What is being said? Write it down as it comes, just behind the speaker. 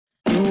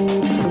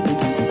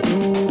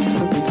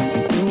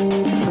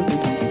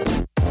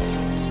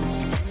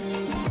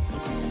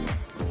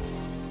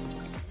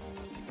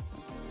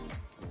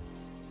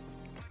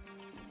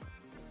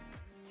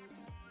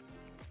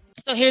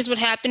So here's what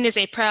happened is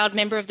a proud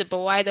member of the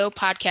Bowaido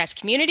podcast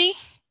community.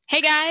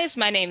 Hey guys,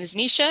 my name is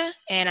Nisha,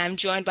 and I'm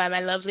joined by my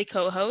lovely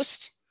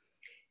co-host.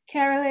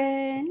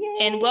 Carolyn,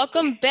 And yay!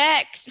 welcome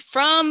back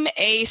from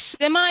a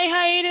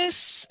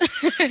semi-hiatus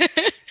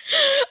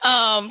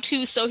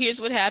to So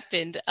Here's What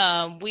Happened.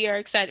 We are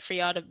excited for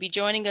y'all to be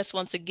joining us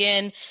once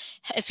again.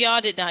 If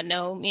y'all did not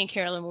know, me and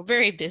Carolyn were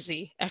very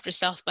busy after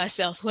South by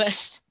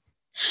Southwest.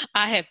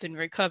 I have been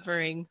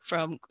recovering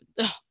from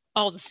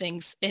all the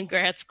things in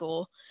grad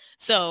school.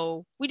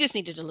 So we just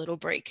needed a little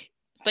break.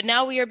 But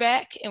now we are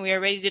back and we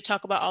are ready to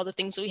talk about all the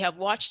things we have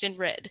watched and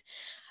read.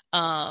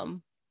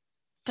 Um,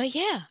 but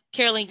yeah,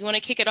 Carolyn, you want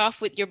to kick it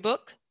off with your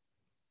book?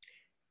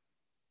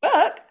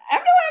 Book? I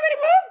don't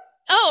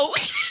have Oh,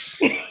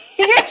 any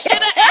yes, I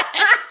should have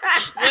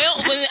asked. book.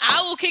 Well, when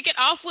I will kick it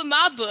off with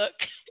my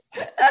book.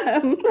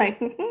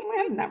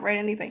 I'm not writing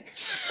anything.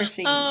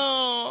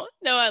 Oh,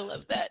 no, I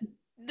love that.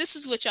 This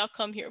is what y'all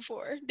come here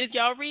for. Did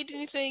y'all read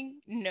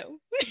anything? No.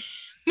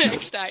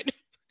 Next item.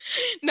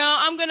 No,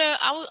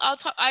 I'll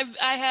talk. I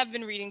have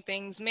been reading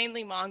things,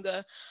 mainly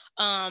manga,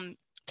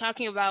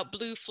 talking about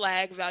Blue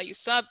Flag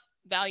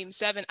Volume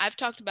 7. I've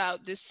talked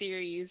about this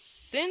series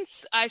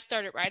since I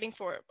started writing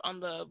for it on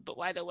the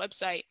Why the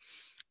website.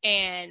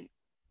 And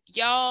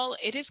y'all,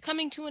 it is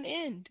coming to an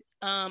end.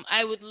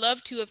 I would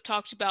love to have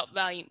talked about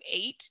Volume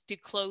 8 to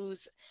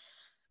close,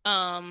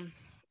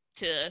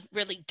 to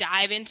really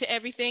dive into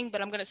everything,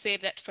 but I'm going to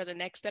save that for the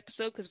next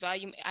episode because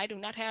I do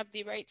not have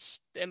the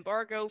rights. The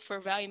embargo for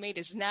Volume 8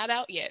 is not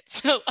out yet,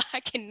 so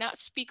I cannot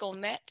speak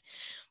on that.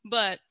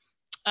 But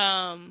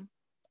I'm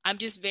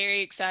just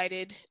very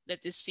excited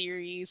that this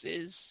series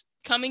is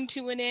coming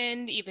to an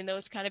end, even though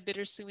it's kind of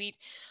bittersweet.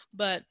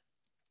 But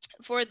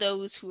for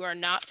those who are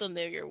not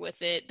familiar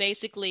with it,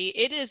 basically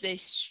it is a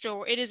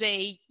story. It is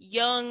a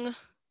young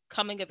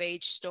coming of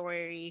age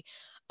story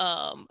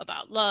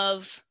about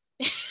love.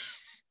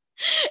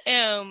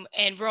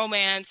 And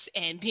romance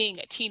and being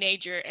a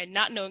teenager and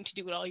not knowing to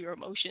do with all your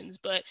emotions.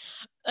 But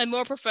a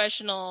more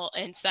professional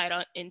insight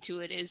into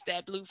it is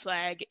that Blue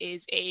Flag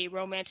is a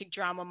romantic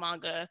drama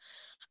manga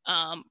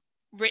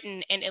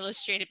written and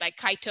illustrated by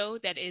Kaito.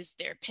 That is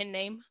their pen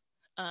name.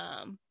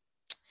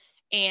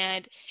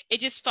 And it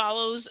just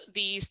follows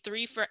these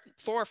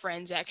four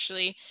friends,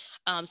 actually,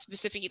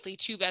 specifically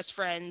two best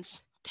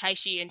friends,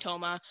 Taishi and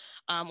Toma.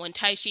 When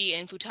Taishi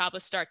and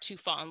Futaba start to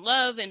fall in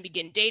love and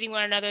begin dating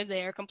one another,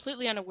 they are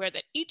completely unaware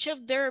that each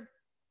of their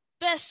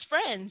best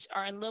friends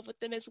are in love with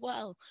them as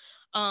well.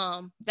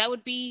 That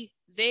would be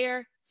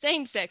their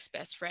same-sex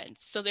best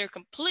friends. So they're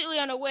completely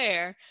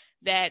unaware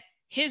that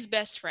his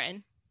best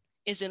friend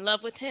is in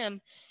love with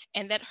him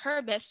and that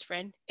her best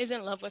friend is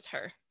in love with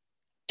her.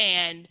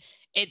 And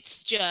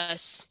it's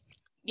just,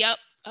 yep,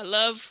 a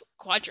love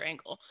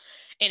quadrangle.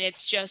 And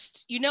it's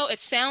just, it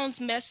sounds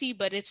messy,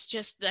 but it's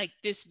just like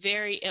this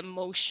very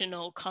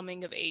emotional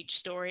coming of age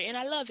story. And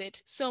I love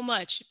it so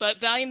much. But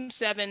Volume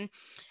 7,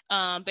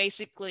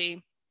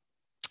 basically,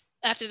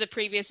 after the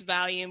previous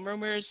volume,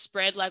 rumors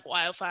spread like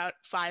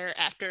wildfire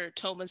after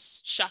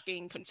Toma's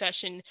shocking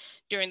confession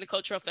during the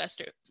cultural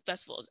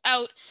festival is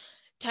out.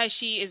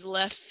 Taishi is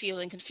left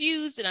feeling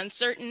confused and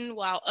uncertain,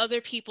 while other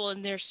people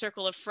in their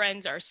circle of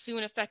friends are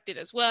soon affected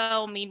as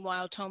well.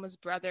 Meanwhile, Toma's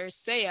brother,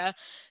 Seiya,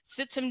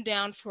 sits him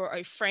down for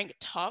a frank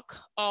talk.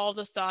 All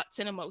the thoughts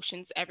and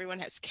emotions everyone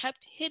has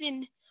kept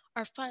hidden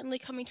are finally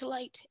coming to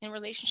light, and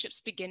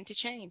relationships begin to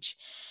change.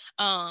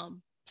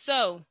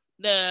 So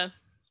the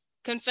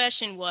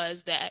confession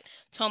was that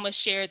Toma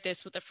shared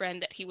this with a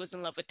friend that he was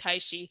in love with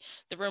Taishi.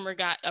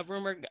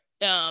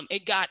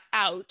 It got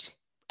out,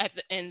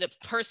 and the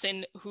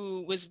person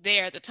who was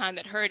there at the time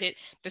that heard it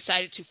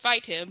decided to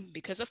fight him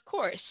because, of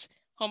course,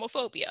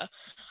 homophobia.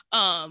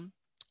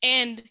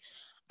 And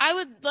I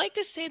would like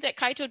to say that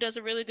Kaito does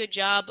a really good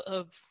job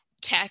of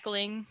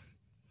tackling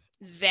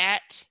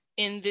that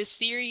in this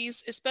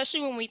series,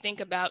 especially when we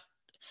think about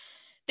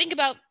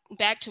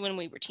back to when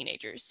we were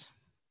teenagers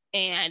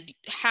and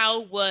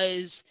how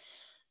was,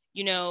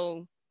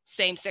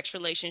 same-sex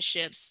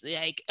relationships,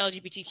 like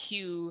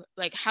LGBTQ,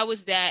 like how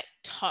was that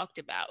talked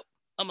about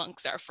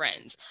amongst our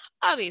friends?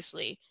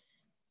 Obviously,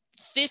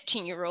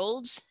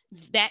 15-year-olds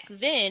back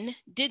then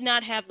did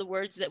not have the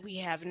words that we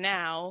have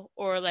now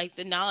or like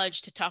the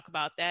knowledge to talk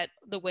about that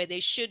the way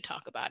they should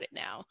talk about it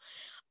now.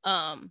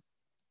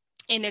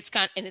 And it's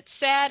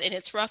sad and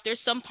it's rough. There's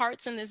some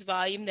parts in this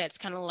volume that's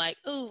kind of like,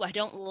 oh, I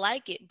don't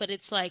like it, but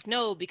it's like,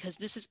 no, because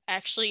this is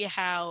actually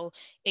how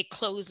a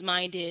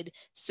closed-minded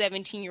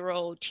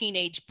 17-year-old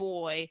teenage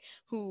boy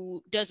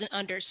who doesn't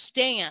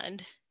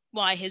understand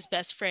why his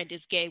best friend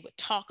is gay would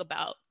talk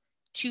about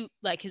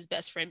his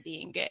best friend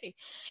being gay.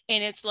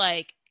 And it's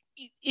like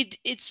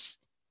it's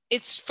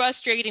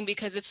frustrating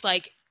because it's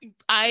like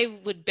I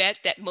would bet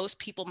that most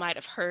people might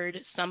have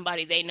heard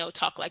somebody they know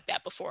talk like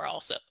that before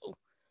also,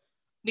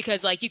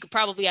 because like you could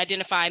probably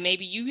identify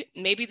maybe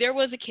there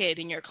was a kid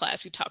in your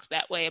class who talked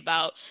that way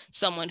about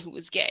someone who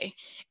was gay.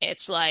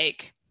 It's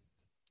like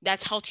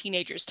that's how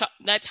teenagers talk.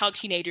 That's how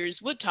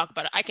teenagers would talk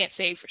about it. I can't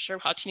say for sure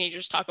how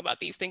teenagers talk about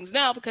these things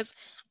now because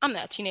I'm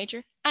not a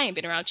teenager. I ain't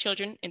been around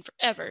children in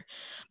forever.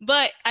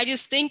 But I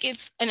just think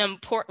it's an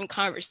important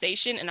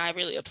conversation, and I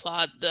really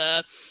applaud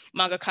the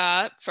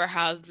mangaka for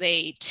how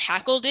they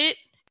tackled it.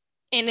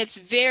 And it's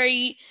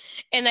very,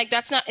 and like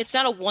it's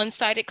not a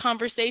one-sided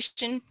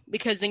conversation,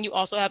 because then you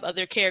also have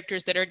other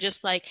characters that are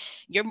just like,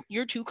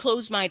 you're too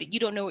closed-minded, you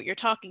don't know what you're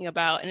talking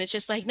about. And it's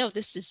just like, no,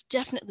 this is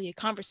definitely a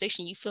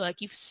conversation you feel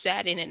like you've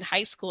sat in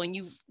high school and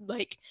you've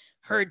like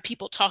heard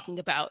people talking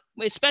about,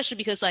 especially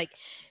because like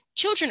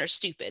children are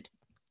stupid.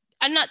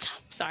 I'm not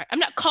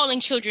calling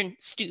children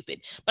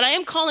stupid, but I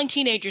am calling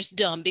teenagers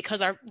dumb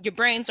because your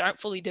brains aren't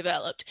fully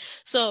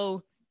developed.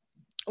 So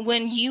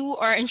when you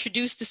are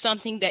introduced to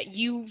something that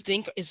you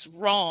think is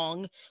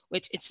wrong,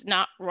 which it's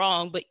not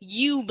wrong, but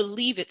you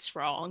believe it's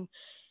wrong,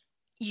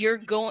 you're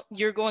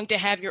going to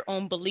have your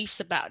own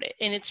beliefs about it.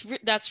 And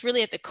that's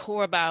really at the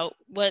core about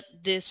what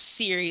this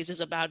series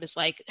is about, is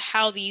like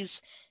how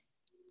these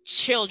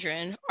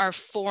children are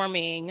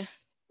forming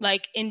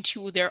like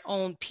into their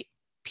own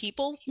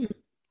people.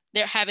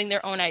 They're having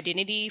their own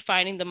identity,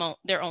 finding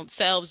their own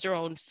selves, their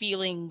own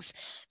feelings,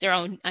 their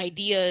own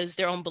ideas,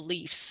 their own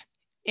beliefs.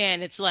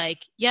 And it's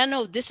like, yeah,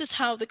 no, this is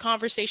how the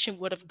conversation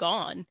would have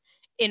gone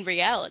in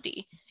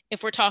reality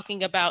if we're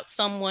talking about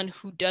someone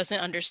who doesn't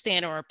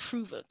understand or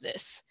approve of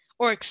this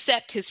or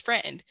accept his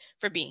friend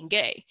for being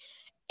gay.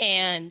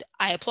 And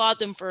I applaud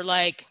them for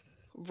like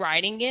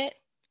writing it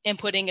and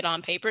putting it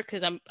on paper,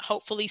 because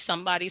hopefully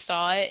somebody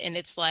saw it and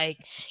it's like,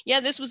 yeah,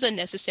 this was a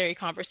necessary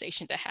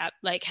conversation to have,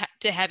 like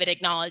to have it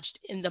acknowledged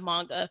in the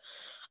manga,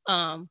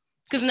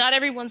 because not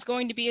everyone's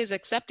going to be as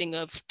accepting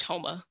of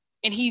Toma.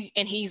 And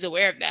he's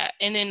aware of that.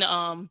 And then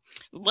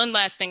one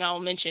last thing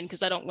I'll mention,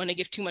 because I don't want to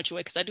give too much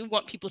away, because I do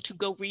want people to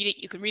go read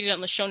it. You can read it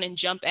on the Shonen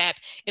Jump app.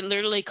 It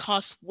literally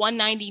costs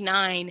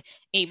 $1.99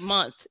 a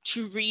month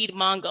to read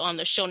manga on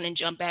the Shonen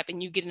Jump app,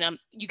 and you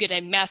get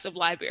a massive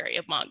library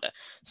of manga.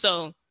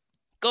 So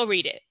go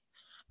read it.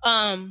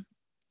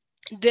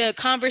 The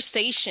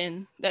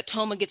conversation that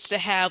Toma gets to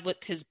have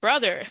with his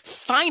brother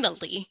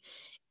finally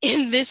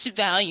in this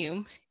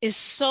volume is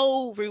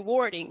so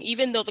rewarding.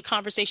 Even though the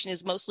conversation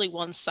is mostly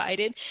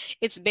one-sided,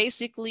 it's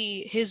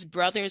basically his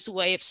brother's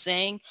way of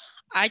saying,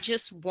 I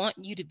just want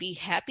you to be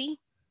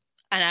happy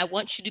and I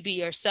want you to be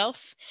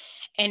yourself,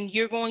 and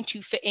you're going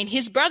to and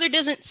his brother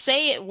doesn't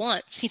say it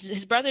once.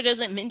 His brother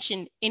doesn't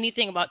mention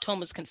anything about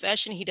Toma's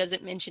confession. He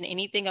doesn't mention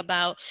anything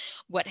about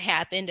what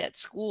happened at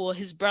school.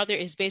 His brother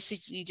is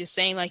basically just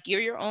saying, like,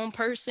 you're your own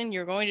person.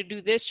 You're going to do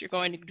this. You're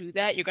going to do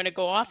that. You're going to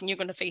go off and you're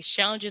going to face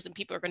challenges and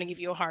people are going to give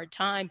you a hard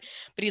time.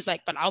 But he's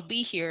like, but I'll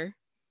be here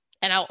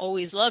and I'll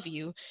always love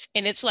you.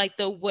 And it's like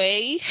the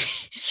way,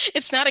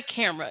 it's not a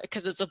camera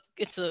because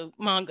it's a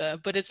manga,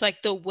 but it's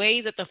like the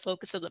way that the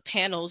focus of the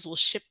panels will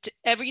shift to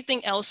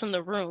everything else in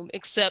the room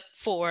except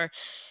for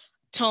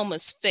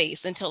Toma's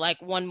face until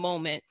like one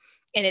moment.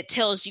 And it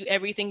tells you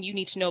everything you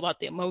need to know about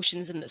the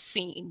emotions in the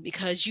scene,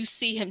 because you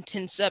see him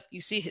tense up,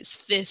 you see his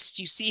fist,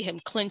 you see him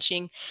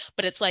clenching,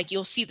 but it's like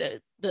you'll see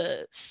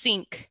the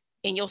sink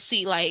and you'll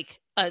see like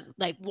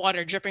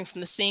water dripping from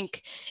the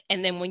sink.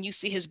 And then when you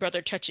see his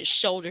brother touch his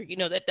shoulder, you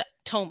know that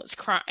Toma's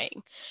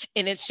crying.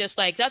 And it's just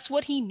like, that's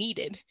what he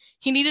needed.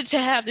 He needed to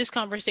have this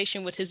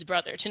conversation with his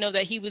brother to know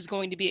that he was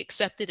going to be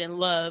accepted and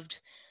loved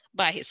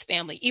by his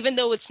family, even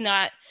though it's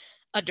not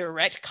a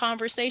direct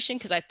conversation,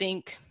 because I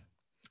think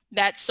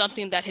that's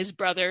something that his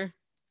brother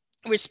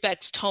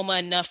respects Toma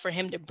enough for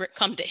him to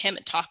come to him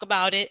and talk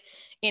about it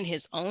in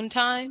his own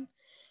time.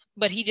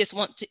 But he just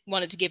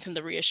wanted to give him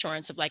the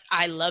reassurance of like,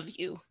 I love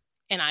you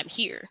and I'm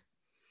here.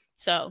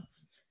 So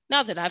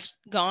now that I've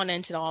gone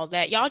into all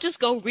that, y'all just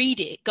go read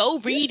it. Go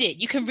read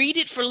it. You can read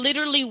it for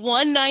literally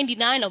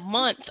 $1.99 a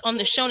month on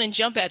the Shonen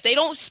Jump app. They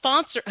don't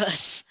sponsor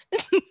us.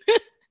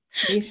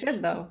 They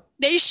should though.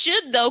 They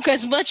should though,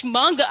 because much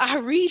manga I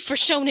read for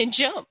Shonen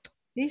Jump.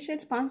 They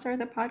should sponsor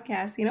the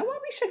podcast. You know what?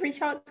 We should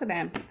reach out to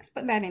them. Let's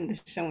put that in the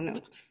show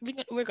notes.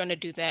 We're going to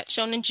do that.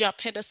 Shonen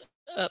Jump, hit us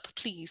up,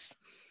 please.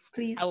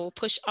 Please. I will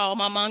push all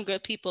my manga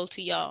people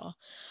to y'all.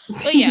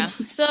 But yeah,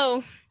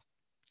 so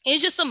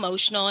it's just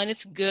emotional and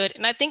it's good.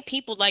 And I think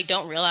people like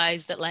don't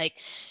realize that like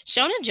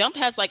Shonen Jump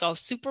has like a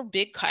super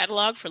big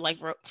catalog for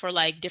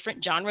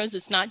different genres.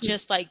 It's not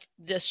just like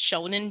the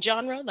shonen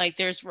genre. Like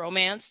there's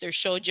romance, there's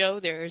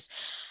shoujo, there's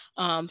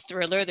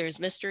thriller, there's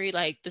mystery.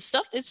 Like the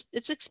stuff,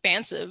 it's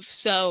expansive.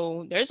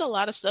 So there's a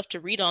lot of stuff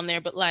to read on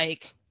there. But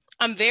like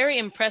I'm very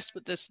impressed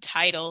with this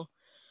title,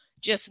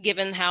 just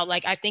given how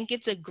like I think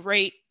it's a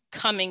great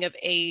coming of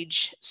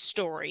age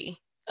story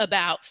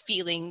about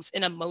feelings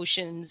and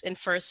emotions and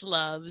first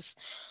loves.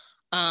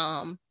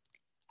 I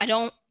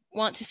don't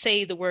want to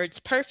say the words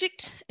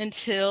perfect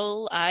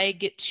until I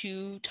get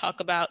to talk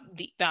about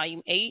the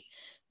volume 8,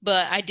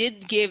 but I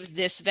did give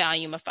this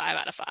volume a 5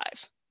 out of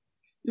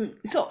 5.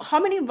 So how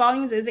many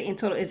volumes is it in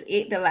total? Is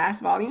 8 the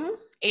last volume?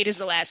 8 is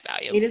the last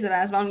volume. 8 is the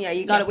last volume. Yeah,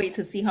 you gotta wait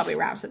to see how it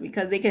wraps up,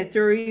 because they can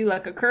throw you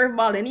like a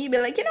curveball and you'd be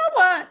like, you know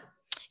what?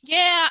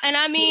 Yeah, and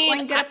I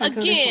mean,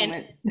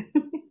 again,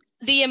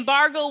 the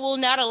embargo will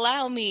not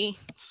allow me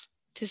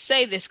to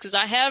say this because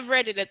I have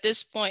read it at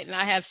this point and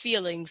I have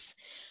feelings.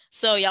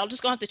 So y'all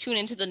just gonna have to tune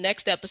into the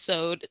next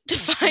episode to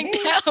find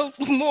out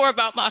more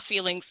about my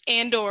feelings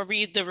and or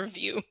read the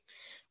review.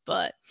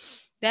 But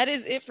that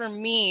is it for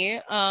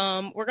me.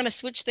 We're gonna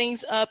switch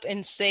things up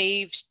and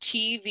save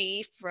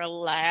TV for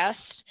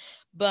last,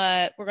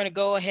 but we're gonna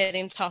go ahead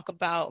and talk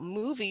about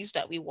movies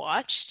that we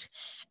watched.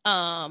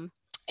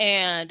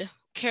 And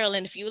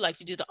Carolyn, if you would like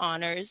to do the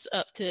honors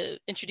to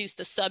introduce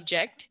the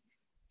subject.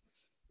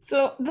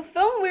 So the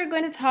film we're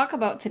going to talk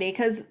about today,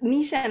 because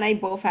Nisha and I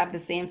both have the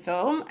same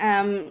film,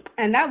 and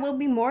that will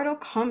be Mortal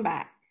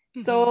Kombat.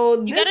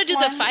 So you got to do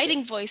the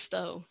fighting voice,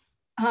 though.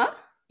 Huh?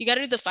 You got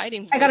to do the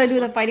fighting voice. I got to do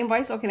the fighting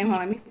voice? Okay, then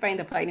hold on. Let me find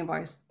the fighting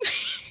voice.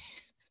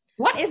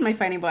 What is my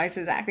fighting voice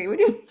exactly? What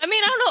do you... I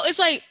mean, I don't know. It's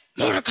like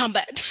Mortal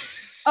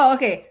Kombat. Oh,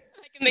 okay.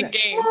 Like in the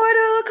game.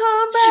 Mortal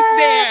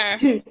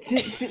Kombat!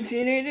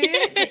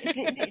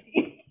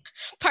 There.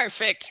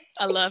 Perfect.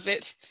 I love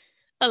it.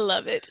 I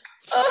love it.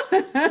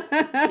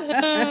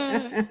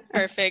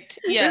 Perfect.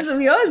 Yes. So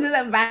we always do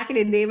that back in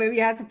the day when we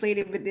had to play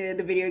the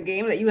video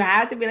game. Like you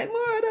had to be like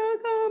Mortal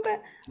Kombat.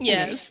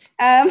 Yes.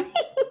 So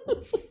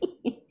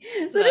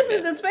this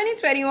is the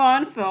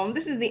 2021 film.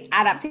 This is the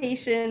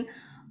adaptation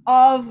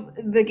of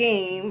the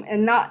game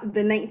and not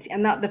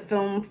the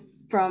film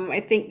from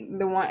I think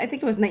it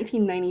was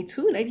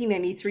 1992,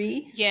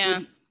 1993.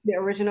 Yeah. The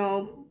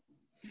original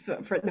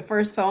for the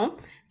first film.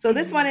 So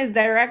this one is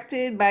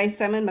directed by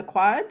Simon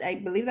McQuad. I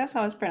believe that's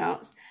how it's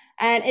pronounced.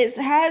 And it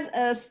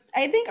has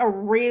I think a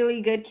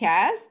really good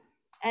cast.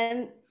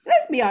 And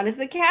let's be honest,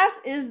 the cast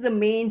is the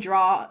main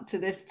draw to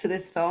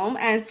this film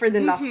and for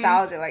the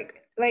nostalgia.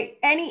 Like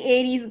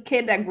any 80s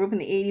kid that grew up in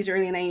the 80s,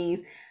 early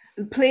 90s,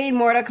 played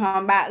Mortal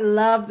Kombat,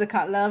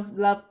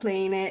 loved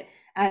playing it.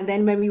 And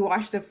then when we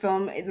watched the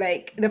film,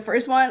 like the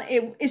first one,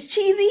 it's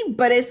cheesy,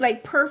 but it's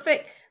like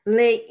perfect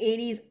late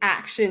 80s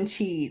action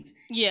cheese.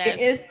 Yes.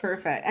 It is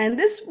perfect. And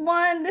this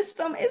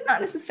film is not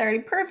necessarily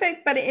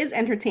perfect, but it is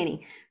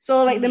entertaining.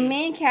 So like the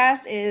main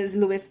cast is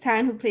Louis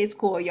Tan, who plays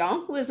Cole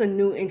Young, who is a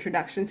new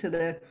introduction to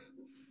the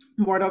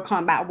Mortal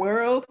Kombat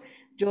world.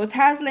 Joe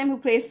Taslim, who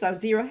plays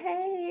Sub-Zero,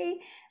 hey.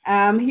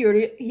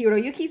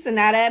 Hiroyuki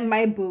Sanada,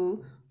 my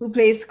boo, who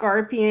plays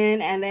Scorpion,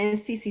 and then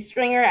Cece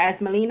Stringer as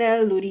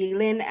Melina, Ludi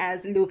Lin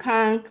as Liu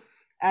Kang,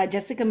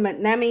 Jessica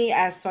McNamee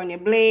as Sonya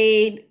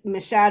Blade,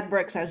 Michelle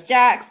Brooks as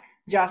Jax,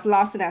 Josh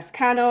Lawson as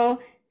Kano,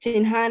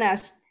 Jin Han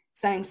as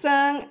Sang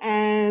Sung,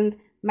 and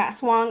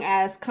Max Wong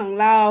as Kung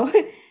Lao,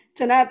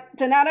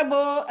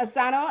 Tanadabo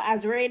Asano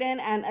as Raiden,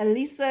 and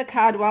Elisa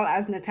Cadwell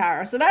as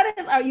Natara. So that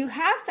is you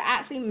have to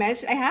actually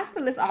mention, I have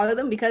to list all of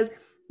them because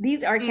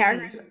these are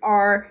characters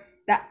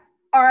that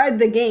are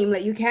the game.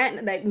 Like you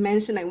can't like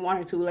mention like one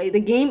or two. Like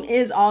the game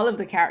is all of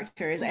the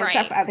characters, right.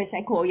 Except for, as I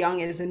said, Cole Young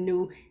is a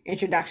new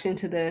introduction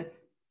to the,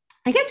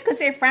 I guess you could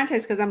say a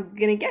franchise because I'm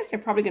gonna guess they're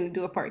probably gonna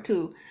do a part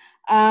 2.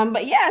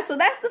 But yeah, so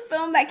that's the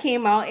film that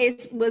came out.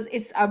 It's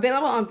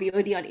available on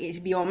VOD on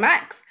HBO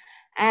Max,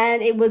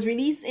 and it was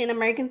released in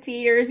American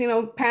theaters.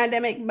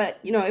 Pandemic, but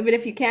even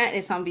if you can't,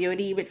 it's on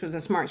VOD, which was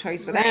a smart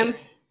choice for them.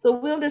 So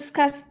we'll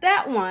discuss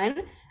that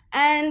one.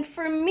 And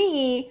for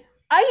me,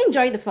 I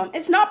enjoyed the film.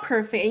 It's not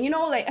perfect, and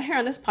like here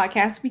on this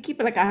podcast, we keep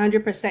it like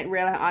 100%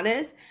 real and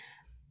honest.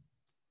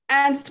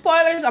 And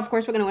spoilers, of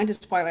course, we're gonna go into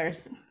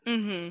spoilers.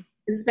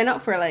 It's been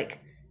out for like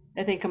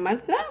I think a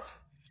month now.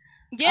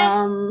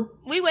 Yeah,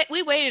 we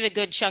waited a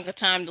good chunk of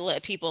time to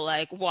let people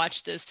like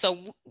watch this,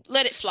 so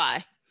let it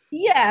fly.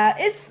 Yeah,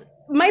 it's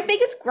my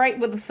biggest gripe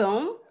with the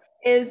film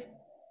is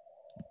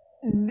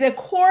the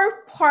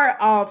core part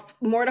of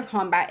Mortal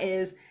Kombat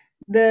is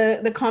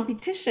the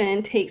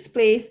competition takes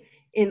place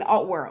in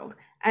Outworld,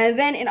 and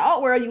then in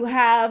Outworld you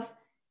have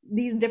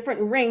these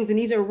different rings and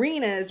these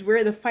arenas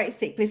where the fights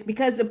take place.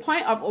 Because the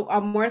point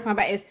of Mortal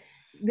Kombat is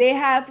they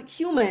have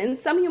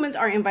humans. Some humans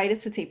are invited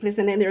to take place,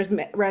 and then there's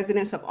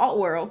residents of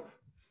Outworld.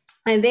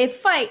 And they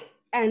fight,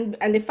 and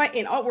they fight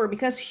in Outworld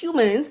because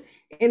humans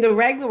in the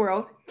regular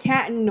world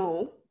can't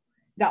know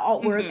that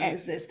Outworld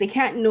exists. They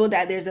can't know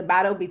that there's a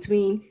battle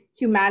between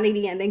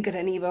humanity and then good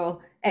and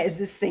evil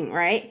existing,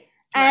 right?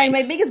 And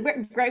my biggest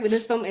gripe with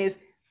this film is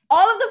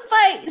all of the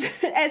fights,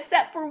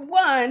 except for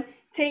one,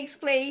 takes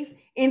place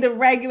in the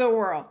regular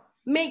world.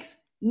 Makes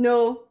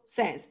no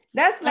sense.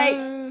 That's like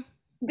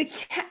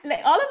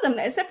all of them,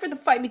 except for the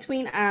fight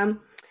between I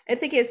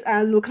think it's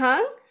Liu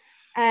Kang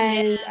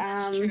and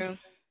that's true.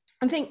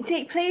 I think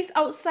take place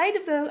outside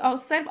of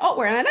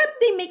Outworld, and that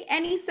didn't make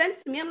any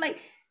sense to me. I'm like,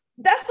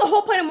 that's the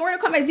whole point of Mortal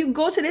Kombat is you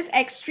go to this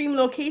extreme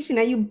location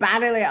and you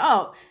battle it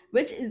out,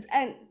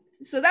 and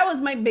so that was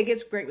my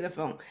biggest gripe with the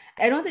film.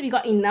 I don't think we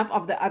got enough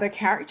of the other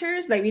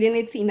characters. Like we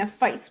didn't see enough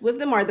fights with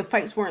them, or the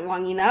fights weren't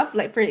long enough.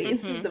 Like for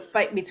instance, the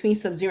fight between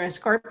Sub-Zero and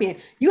Scorpion,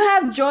 you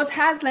have Joe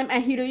Taslim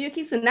and Hiroyuki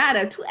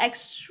Sanada, two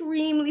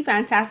extremely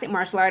fantastic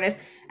martial artists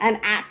and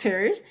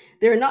actors.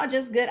 They're not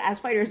just good as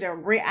fighters; they're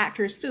great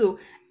actors too.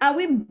 And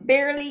we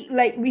barely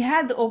like we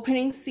had the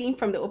opening scene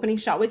from the opening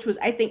shot, which was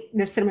I think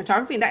the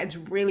cinematography that is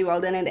really well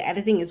done and the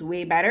editing is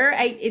way better.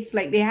 It's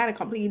like they had a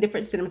completely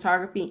different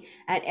cinematography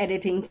and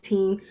editing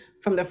team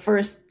from the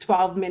first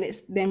 12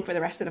 minutes than for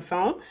the rest of the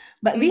film.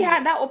 But we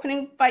had that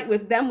opening fight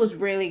with them was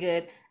really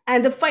good.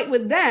 And the fight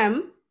with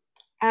them,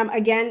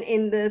 again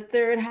in the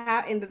third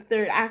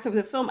act of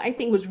the film, I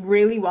think was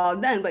really well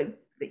done. But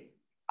like,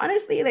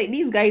 honestly, like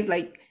these guys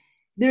like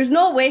there's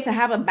no way to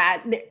have a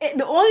bad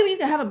the only way you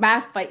can have a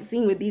bad fight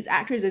scene with these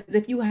actors is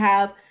if you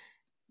have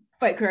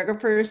fight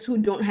choreographers who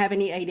don't have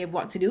any idea of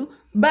what to do.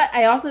 But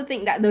I also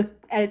think that the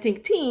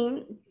editing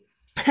team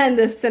and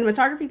the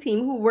cinematography team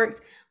who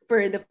worked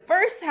for the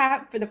first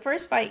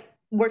fight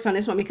worked on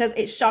this one because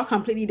it shot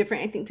completely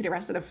different, I think, to the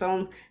rest of the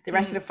film, the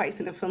rest of the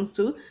fights in the films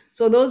too.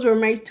 So those were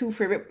my two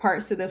favorite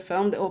parts of the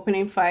film, the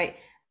opening fight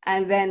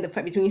and then the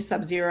fight between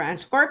Sub-Zero and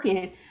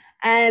Scorpion.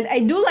 And I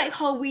do like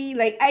how we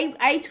like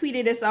I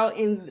tweeted this out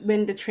in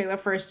when the trailer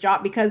first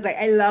dropped because like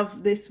I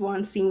love this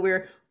one scene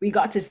where we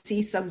got to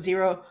see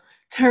Sub-Zero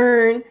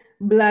turn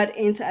blood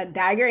into a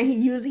dagger and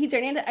he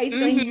turned into ice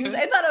cream.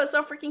 I thought it was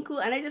so freaking cool,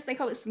 and I just like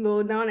how it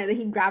slowed down and then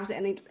he grabs it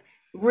and it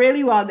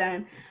really well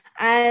done.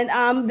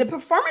 And the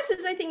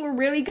performances I think were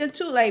really good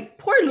too. Like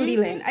poor Ludi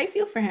Lin, I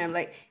feel for him.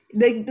 Like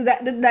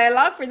the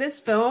dialogue for this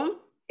film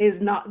is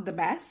not the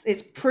best.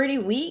 It's pretty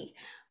weak,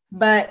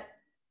 but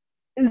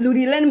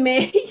Ludi Lin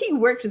he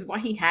worked with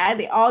what he had.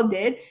 They all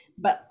did,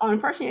 but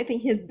unfortunately, I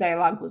think his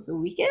dialogue was the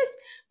weakest.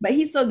 But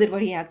he still did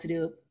what he had to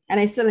do, and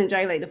I still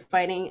enjoy like the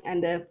fighting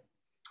and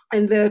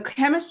the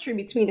chemistry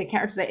between the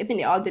characters. I think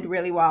they all did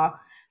really well,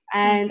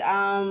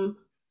 and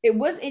it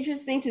was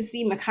interesting to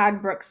see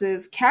Mehcad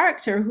Brooks's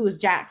character, who's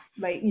Jax,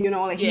 like he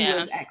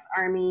was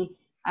ex-army,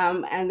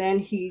 and then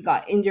he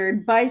got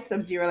injured by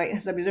Sub-Zero.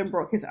 Like Sub-Zero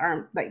broke his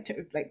arm, like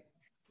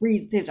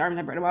freezed his arms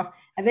and burned him off,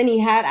 and then he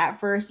had at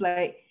first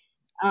like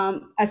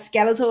a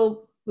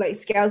skeletal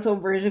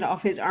version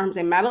of his arms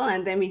in metal,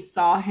 and then we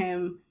saw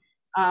him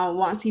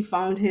once he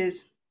found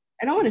his,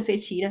 I don't want to say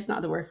chi, that's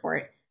not the word for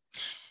it.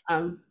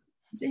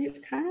 Is it his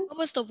kind? What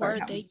was the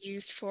word they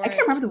used for it? I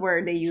can't remember the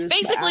word they used.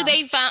 Basically,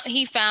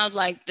 he found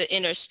like the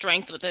inner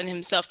strength within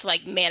himself to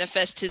like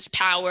manifest his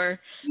power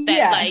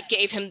that like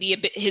gave him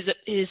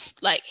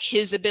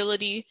his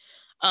ability.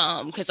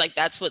 Because like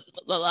that's what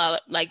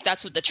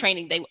the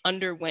training they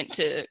underwent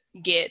to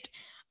get.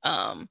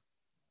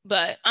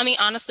 But I mean,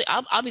 honestly,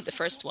 I'll be the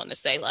first one to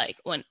say, like,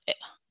 when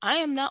I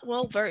am not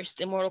well versed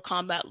in Mortal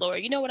Kombat lore,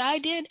 you know what I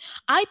did?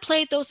 I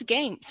played those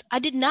games. I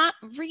did not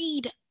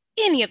read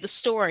any of the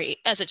story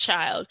as a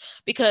child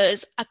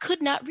because I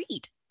could not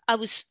read. I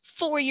was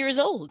 4 years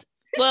old.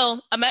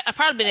 Well, I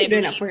probably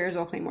been able to. 4 years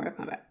old playing Mortal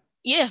Kombat.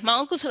 Yeah, my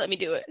uncles let me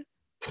do it.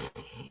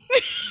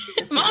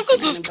 My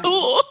uncles was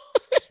cool.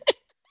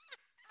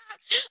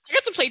 I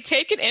got to play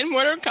Taken and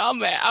Mortal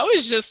Kombat. I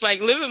was just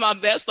like living my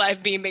best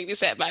life being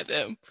babysat by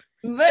them.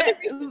 But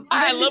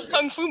I love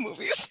kung fu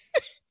movies.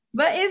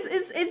 But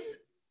it's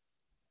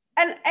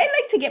and I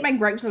like to get my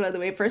gripes out of the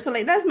way first. So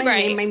like that's my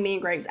main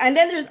gripes. And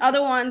then there's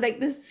other one like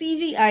the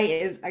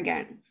CGI is,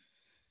 again,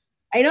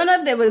 I don't know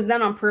if that was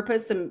done on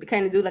purpose to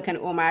kind of do like an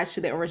homage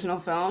to the original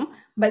film,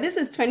 but this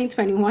is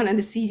 2021 and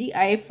the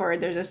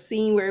CGI there's a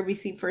scene where we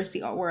first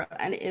see Outworld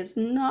and it is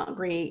not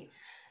great.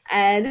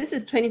 And this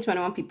is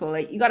 2021, people.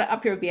 Like you got to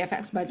up your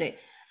VFX budget.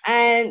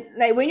 And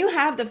like when you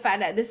have the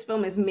fact that this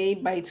film is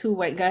made by two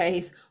white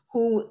guys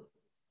who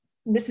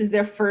this is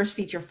their first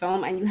feature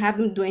film, and you have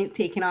them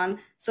taking on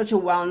such a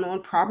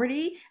well-known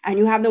property, and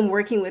you have them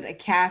working with a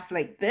cast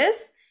like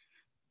this,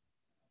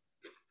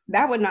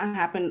 that would not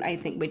happen, I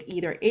think, with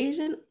either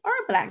Asian or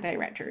Black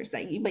directors.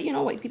 But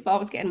white people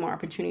always get more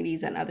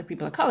opportunities than other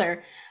people of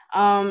color.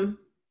 But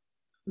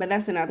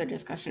that's another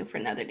discussion for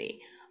another day.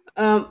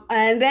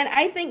 And then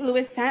I think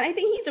Lewis Tan, I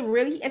think he's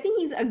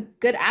a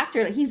good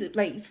actor. Like he's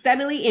like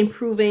steadily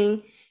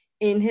improving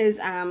in his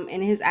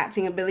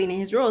acting ability and in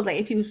his roles.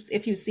 Like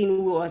if you've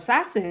seen Wu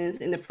Assassins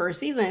in the first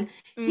season,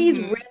 he's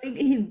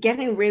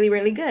getting really,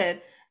 really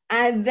good.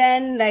 And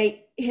then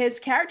like his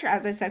character,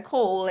 as I said,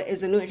 Cole,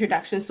 is a new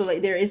introduction. So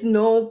like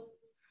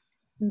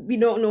we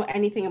don't know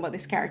anything about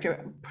this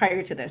character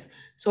prior to this.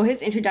 So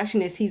his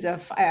introduction is he's a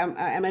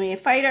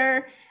MMA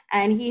fighter,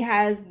 and he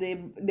has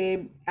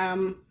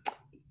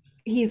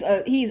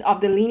he's of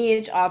the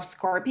lineage of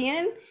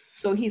Scorpion.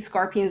 So he's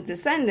Scorpion's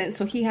descendant.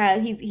 So he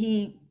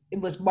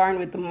was born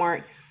with the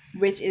mark,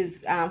 which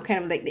is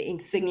kind of like the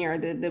insignia or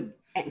the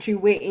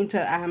entryway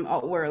into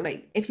Outworld.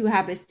 Like if you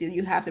have this,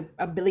 you have the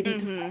ability to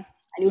fight,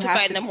 and you have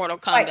fight in the Mortal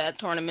Kombat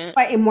tournament.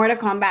 Fight in Mortal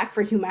Kombat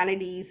for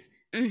humanity's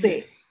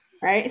sake,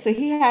 right? So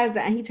he has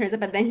that, and he turns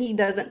up, but then he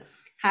doesn't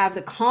have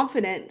the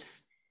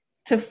confidence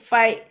to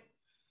fight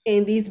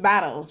in these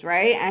battles,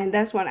 right? And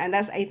I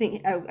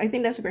think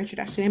that's a great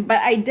introduction.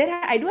 But I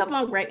do have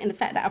one gripe in the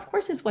fact that of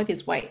course his wife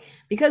is white,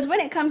 because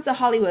when it comes to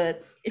Hollywood,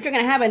 if you're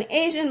gonna have an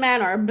Asian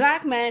man or a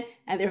black man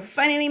and they're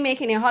finally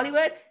making in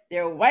Hollywood,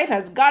 their wife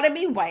has got to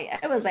be white.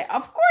 I was like,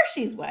 of course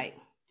she's white,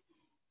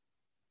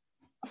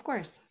 of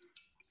course.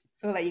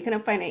 So like you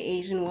couldn't find an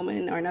Asian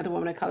woman or another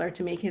woman of color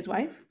to make his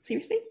wife?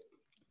 Seriously?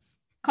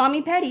 Call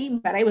me petty,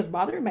 but I was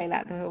bothered by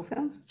that the whole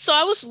film. So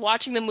I was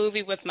watching the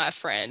movie with my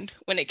friend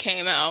when it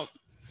came out,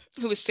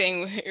 who was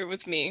staying here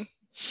with me.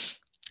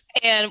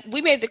 And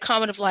we made the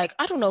comment of like,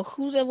 I don't know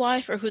who the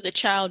wife or who the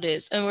child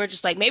is. And we're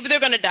just like, maybe they're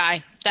going to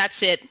die.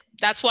 That's it.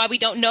 That's why we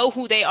don't know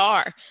who they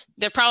are.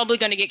 They're probably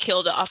going to get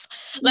killed off.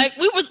 Like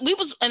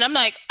and I'm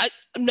like,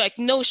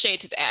 no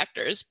shade to the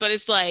actors, but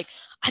it's like,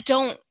 I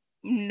don't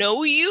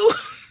know you.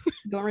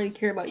 Don't really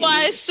care about you. Well,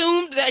 I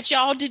assumed that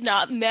y'all did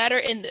not matter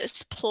in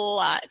this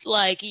plot.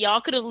 Like,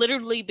 y'all could have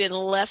literally been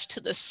left to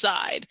the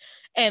side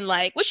and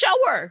like, which y'all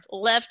were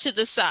left to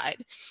the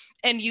side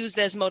and used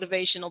as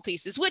motivational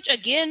pieces, which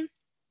again,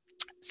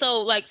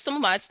 so like some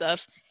of my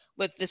stuff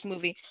with this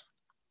movie,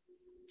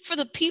 for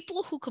the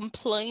people who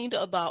complained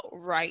about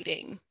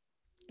writing,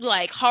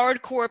 like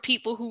hardcore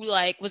people who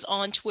like was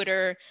on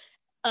Twitter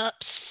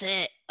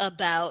upset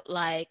about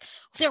like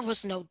there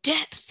was no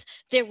depth,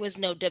 there was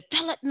no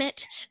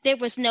development, there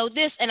was no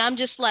this, and I'm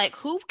just like,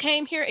 who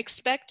came here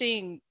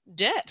expecting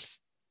depth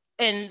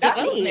and Not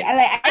development? me.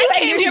 I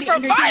came here for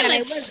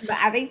violence. But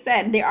as I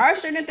said, there are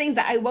certain things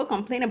that I will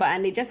complain about,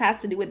 and it just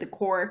has to do with the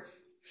core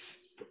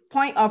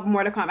point of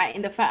Mortal Kombat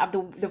in the fact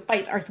of the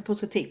fights are supposed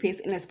to take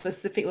place in a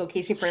specific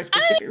location for a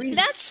specific reason.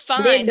 That's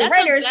fine. The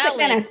writers took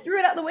that and threw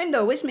it out the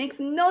window, which makes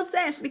no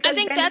sense because I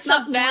think that's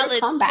a valid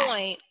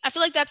point. I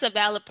feel like that's a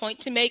valid point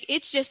to make.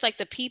 It's just like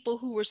the people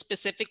who were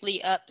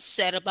specifically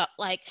upset about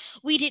like,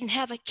 we didn't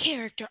have a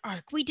character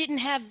arc, we didn't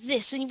have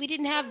this, and we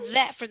didn't have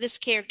that for this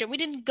character. We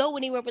didn't go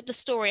anywhere with the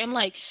story. I'm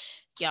like,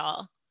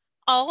 y'all.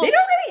 They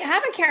don't really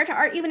have a character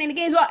arc even in the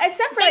games, well,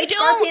 except for like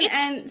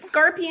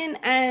Scorpion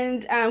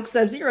and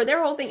Sub-Zero.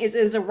 Their whole thing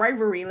is a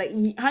rivalry, like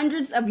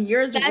hundreds of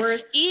years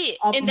worth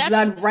of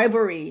blood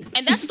rivalry.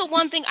 And that's the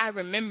one thing I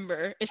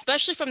remember,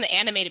 especially from the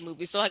animated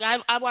movies. So like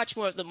I watch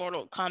more of the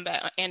Mortal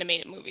Kombat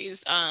animated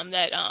movies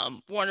that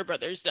Warner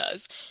Brothers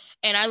does,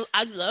 and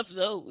I love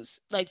those.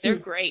 Like they're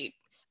great.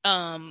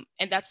 And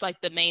that's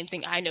like the main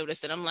thing I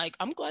noticed, that I'm like,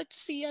 I'm glad to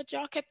see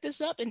y'all kept this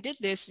up and did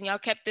this, and y'all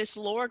kept this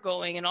lore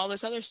going and all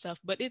this other stuff.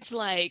 But it's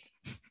like,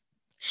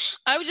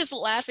 I was just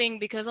laughing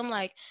because I'm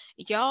like,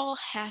 y'all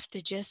have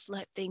to just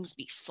let things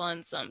be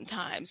fun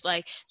sometimes.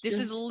 Like, this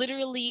is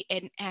literally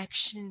an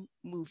action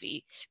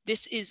movie.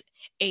 This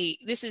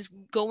is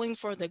going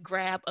for the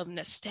grab of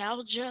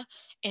nostalgia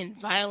and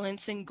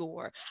violence and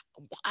gore.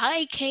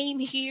 I came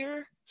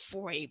here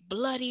for a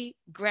bloody,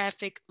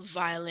 graphic,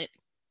 violent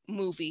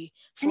movie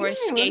for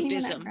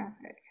escapism.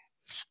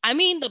 I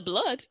mean, the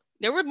blood.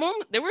 There were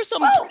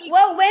some.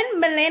 Well,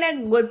 when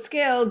Mileena was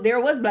killed, there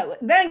was blood.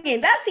 Then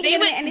again, that scene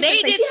they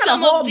did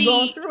some of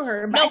the through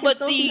her. No, but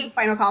the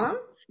spinal column.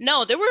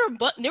 No, there were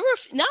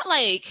not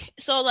like,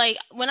 so like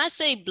when I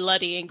say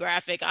bloody and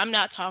graphic, I'm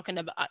not talking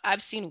about.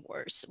 I've seen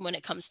worse when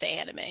it comes to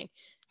anime.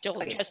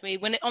 Don't trust me.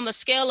 When on the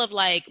scale of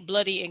like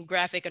bloody and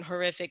graphic and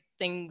horrific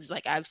things,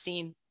 like I've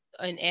seen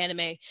in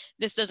anime,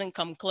 this doesn't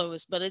come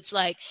close. But it's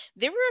like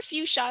there were a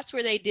few shots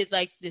where they did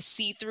like the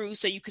see-through,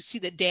 so you could see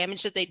the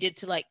damage that they did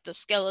to like the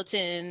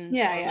skeletons,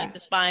 like the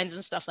spines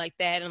and stuff like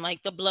that, and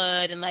like the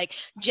blood and like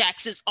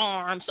Jax's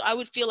arm. So I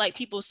would feel like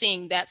people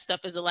seeing that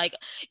stuff as a like,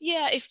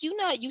 yeah, if you're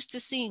not used to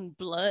seeing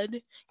blood,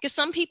 because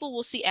some people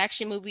will see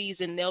action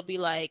movies and they'll be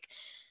like,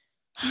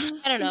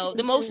 I don't know,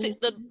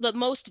 the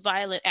most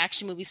violent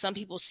action movie some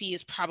people see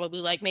is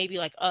probably like maybe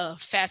like a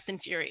Fast and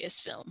Furious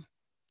film.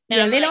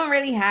 And they don't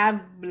really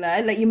have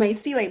blood. Like you might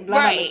see like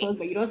blood on the clothes,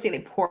 but you don't see it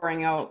like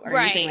pouring out or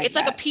anything like it's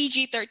that. Like a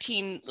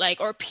PG-13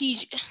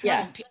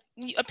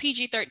 a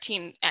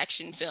PG-13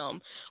 action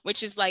film,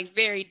 which is like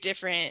very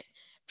different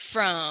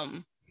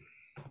from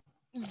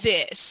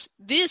this.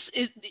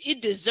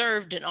 It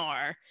deserved an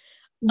R.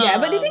 Yeah,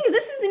 but the thing is,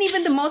 this isn't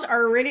even the most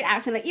R-rated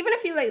action. Like even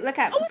if you like look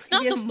at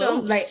previous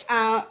films, like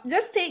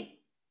just take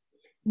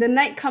The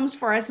Night Comes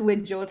for Us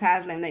with Joe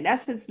Taslim. Like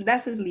that's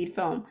his lead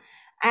film.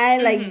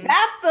 And like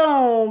that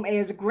film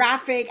is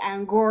graphic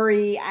and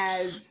gory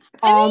as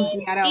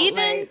any of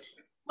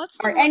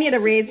the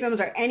Raid films,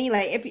 or any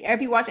like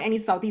if you watch any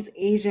Southeast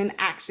Asian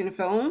action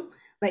film,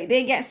 like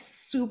they get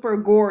super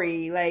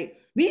gory. Like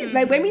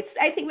like when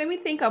we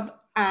think of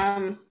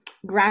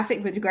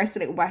graphic with regards to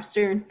like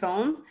Western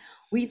films,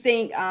 we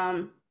think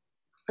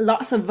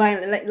lots of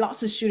violence, like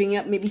lots of shooting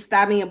up, maybe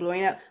stabbing and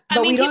blowing up.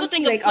 But we don't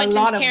think of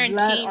Quentin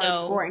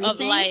Tarantino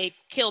of like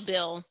Kill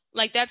Bill.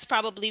 Like that's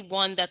probably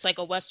one that's like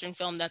a Western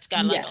film that's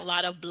got like a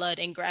lot of blood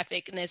and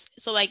graphicness.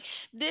 So like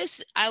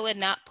this, I would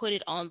not put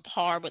it on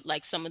par with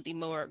like some of the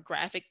more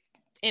graphic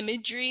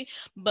imagery.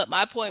 But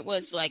my point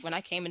was like when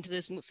I came into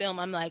this film,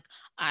 I'm like,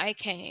 I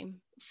came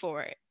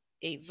for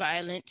a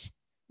violent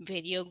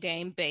video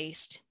game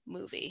based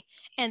movie,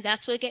 and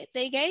that's what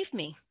they gave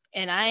me.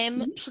 And I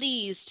am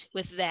pleased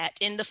with that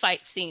in the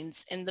fight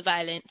scenes, in the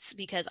violence,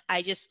 because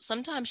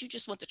sometimes you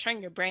just want to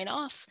turn your brain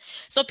off.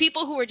 So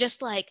people who are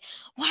just like,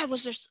 why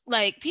was there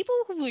like people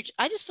who are,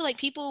 I just feel like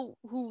people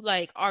who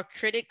like are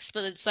critics,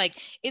 but it's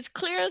like, it's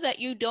clear that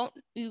you're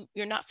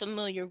not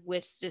familiar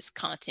with this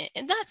content,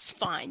 and that's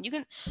fine. You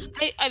can,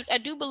 I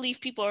do believe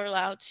people are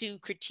allowed to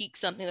critique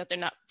something that they're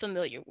not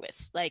familiar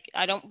with. Like,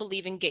 I don't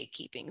believe in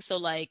gatekeeping. So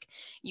like,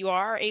 you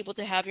are able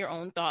to have your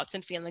own thoughts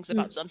and feelings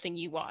about something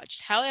you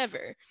watched.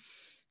 However,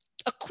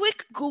 a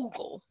quick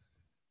Google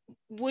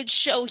would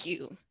show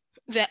you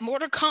that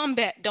Mortal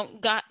Kombat don't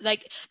got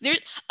like there.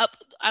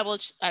 I will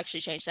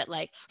actually change that.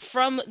 Like,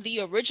 from the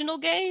original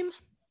game,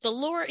 the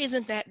lore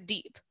isn't that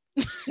deep.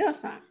 No,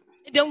 it's not.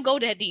 It don't go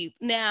that deep.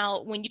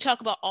 Now, when you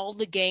talk about all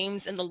the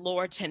games and the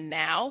lore to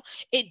now,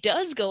 it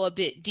does go a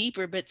bit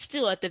deeper, but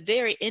still, at the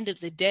very end of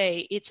the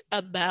day, it's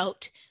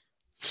about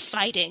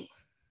fighting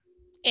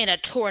in a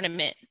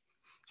tournament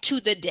to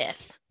the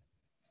death.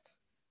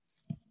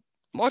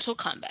 Mortal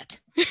Kombat.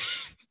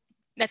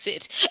 That's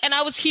it. And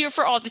I was here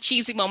for all the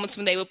cheesy moments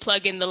when they would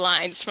plug in the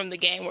lines from the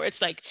game where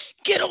it's like,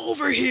 get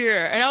over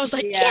here. And I was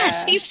like,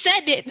 yes, he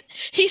said it.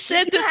 He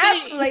said the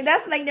thing. Like,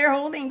 that's like their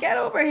whole thing. Get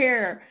over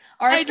here.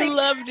 I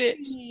loved it.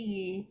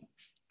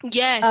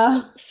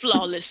 Yes.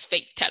 Flawless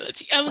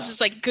fatality. I was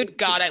just like, good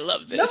God, I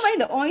love this. Don't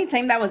mind, the only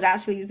time that was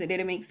actually used, it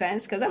didn't make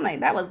sense, because I'm like,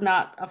 that was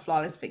not a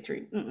flawless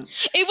victory.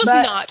 It was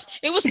not.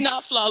 It was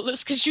not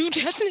flawless, because you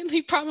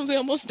definitely probably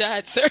almost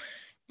died, sir.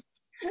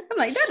 I'm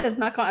like, that does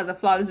not count as a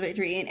flawless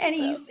victory in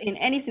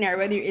any scenario,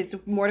 whether it's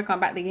Mortal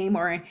Kombat the game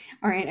or in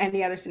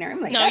any other scenario.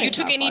 I'm like, no, you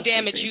took any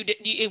damage,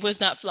 it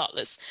was not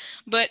flawless.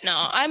 But no,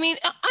 I mean,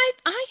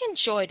 I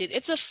enjoyed it.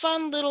 It's a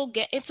fun little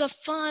it's a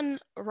fun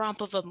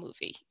romp of a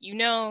movie. You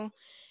know,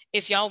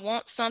 if y'all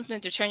want something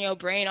to turn your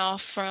brain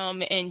off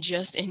from and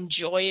just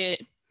enjoy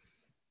it,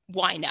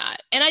 why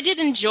not? And I did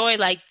enjoy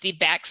like the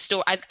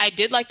backstory. I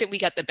did like that we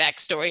got the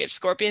backstory of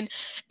Scorpion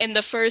in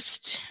the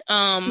first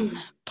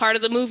part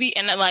of the movie,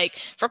 and like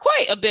for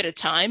quite a bit of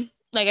time.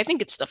 Like, I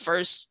think it's the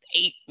first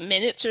 8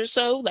 minutes or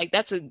so. Like,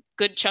 that's a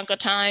good chunk of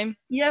time.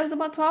 Yeah, it was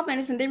about 12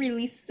 minutes, and they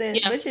released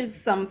it, which is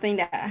something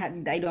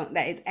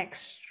that is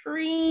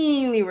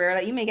extremely rare.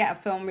 Like, you may get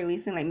a film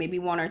releasing like maybe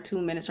 1 or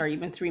 2 minutes or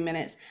even 3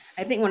 minutes.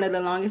 I think one of the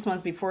longest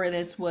ones before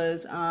this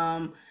was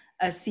a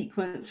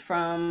sequence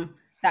from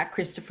that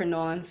Christopher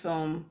Nolan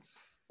film,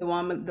 the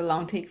one with the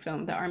long take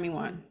film, the army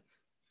one.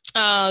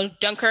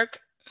 Dunkirk.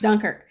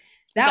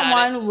 That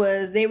one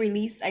was, they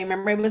released, I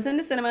remember it was in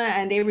the cinema,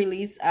 and they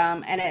released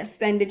an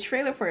extended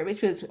trailer for it,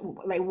 which was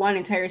like one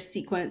entire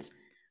sequence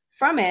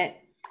from it.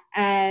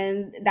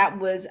 And that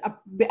was,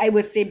 I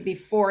would say,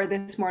 before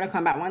this Mortal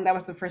Kombat one, that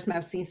was the first time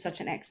I've seen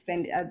such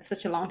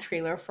such a long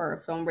trailer for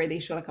a film where they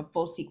show like a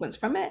full sequence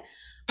from it.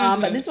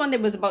 But this one,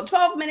 it was about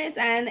 12 minutes,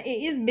 and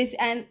it is busy,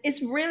 and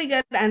it's really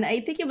good. And I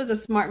think it was a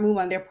smart move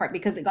on their part,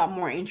 because it got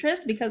more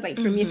interest. Because like,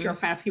 for me, if you're a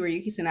fan of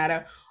Hiroyuki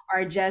Sanada,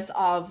 or just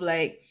of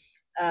like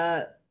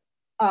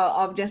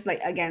just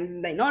like,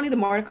 again, like not only the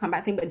Mortal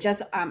Kombat thing, but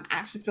just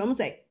action films,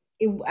 like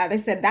as I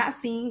said, that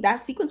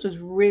sequence was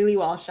really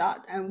well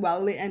shot and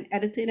well lit and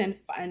edited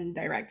and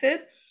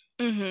directed.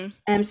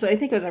 And so I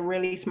think it was a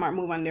really smart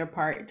move on their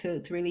part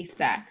to release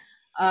that.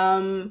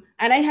 And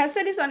I had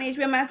said this on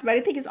HBO Max, but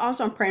I think it's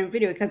also on Prime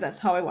Video, because that's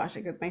how I watched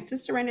it, because my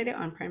sister rented it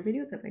on Prime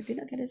Video, because I did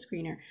not get a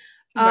screener.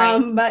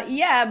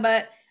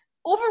 But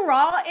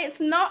overall, it's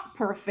not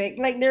perfect.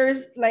 Like,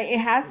 there's like, it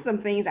has some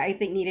things I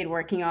think needed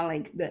working on,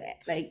 like the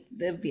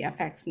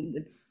VFX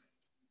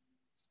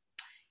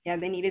and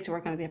they needed to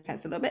work on the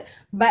VFX a little bit.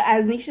 But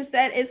as Nisha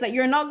said, it's like,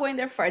 you're not going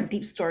there for a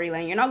deep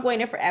storyline. You're not going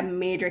there for a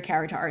major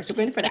character arc. You're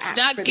going for it's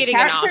not getting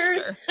an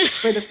Oscar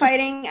for the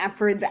fighting and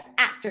for the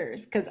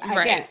actors. Because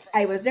again,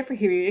 I was there for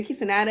Hiroyuki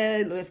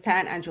Sanada, Louis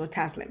Tan, and Joe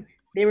Taslim.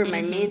 They were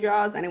my main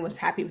draws, and I was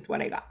happy with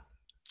what I got.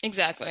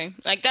 Exactly.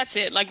 Like, that's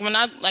it. Like,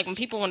 when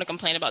people want to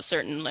complain about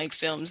certain like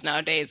films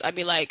nowadays, I'd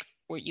be like,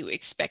 were you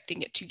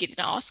expecting it to get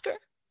an Oscar?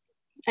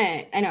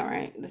 I know,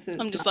 right?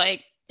 I'm just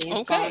like,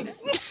 okay.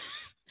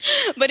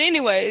 But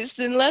anyways,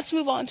 then let's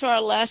move on to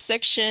our last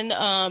section,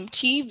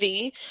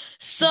 TV.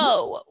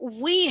 So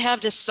we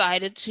have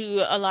decided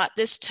to allot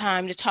this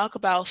time to talk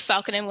about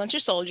Falcon and Winter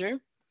Soldier.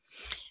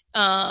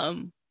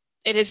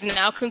 It is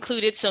now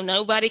concluded, so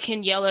nobody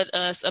can yell at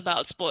us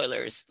about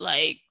spoilers.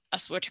 Like, I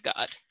swear to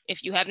God,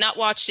 if you have not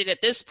watched it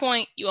at this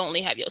point, you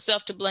only have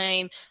yourself to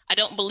blame. I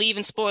don't believe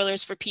in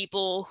spoilers for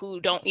people who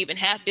don't even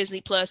have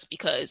Disney Plus,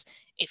 because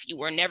if you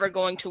weren't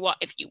going to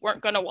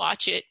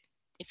watch it,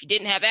 if you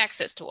didn't have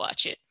access to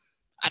watch it,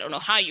 I don't know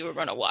how you were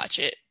going to watch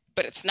it,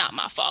 but it's not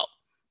my fault.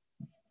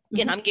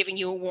 And I'm giving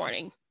you a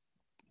warning.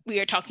 We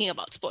are talking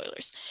about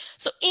spoilers.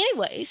 So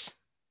anyways,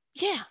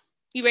 yeah.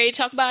 You ready to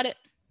talk about it?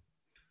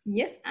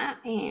 Yes, I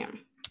am.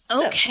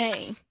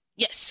 Okay.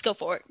 Yes, go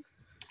for it.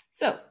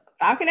 So,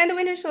 Falcon and the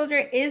Winter Soldier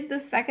is the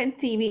second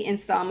TV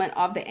installment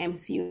of the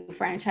MCU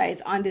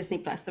franchise on Disney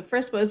Plus. The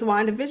first was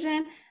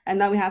WandaVision, and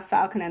now we have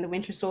Falcon and the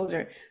Winter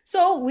Soldier.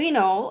 So we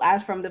know,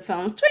 as from the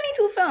films,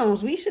 22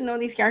 films, we should know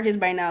these characters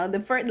by now. The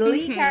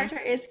lead character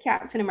is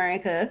Captain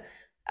America.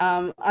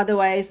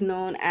 otherwise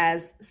known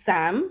as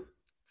Sam.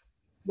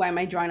 Why am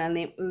I drawing a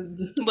name?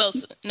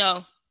 Wilson.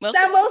 No.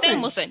 Wilson.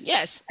 Sam Wilson.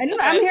 Yes. I know.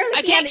 That's I'm right.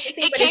 here.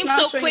 It came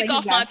so quick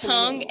off my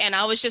tongue, and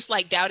I was just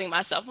like doubting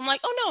myself. I'm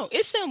like, oh no,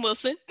 it's Sam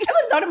Wilson. I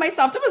was doubting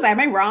myself. I was like, am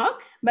I wrong?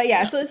 But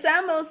yeah, so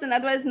Sam Wilson,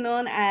 otherwise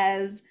known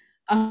as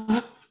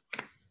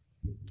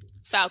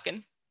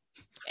Falcon,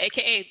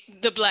 aka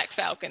the Black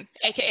Falcon,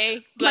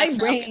 aka Black Falcon.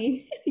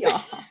 Brain,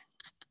 y'all.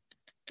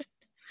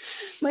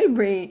 My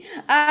brain.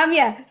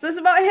 Yeah. So it's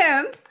about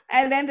him.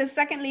 And then the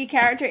second lead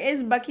character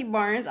is Bucky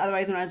Barnes,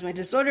 otherwise known as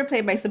Winter Soldier,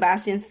 played by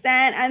Sebastian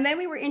Stan. And then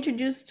we were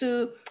introduced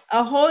to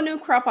a whole new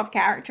crop of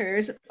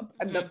characters,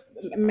 the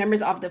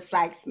members of the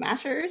Flag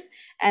Smashers.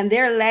 And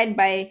they're led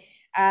by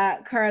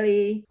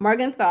Carly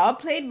Morgenthau,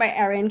 played by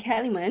Erin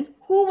Kellyman,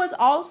 who was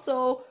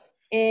also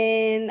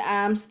in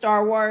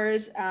Star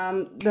Wars,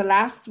 the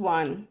last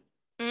one.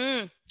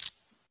 The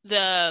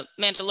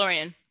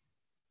Mandalorian.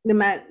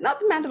 Not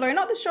the Mandalorian,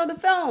 not the show, the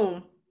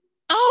film.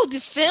 Oh, the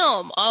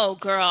film. Oh,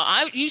 girl.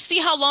 You see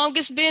how long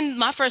it's been?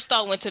 My first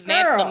thought went to the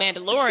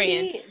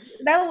Mandalorian.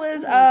 That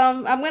was,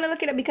 I'm going to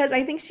look it up because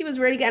I think she was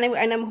really good.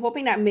 And I'm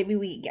hoping that maybe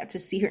we get to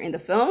see her in the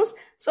films.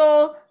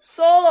 So,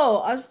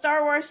 Solo, a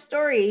Star Wars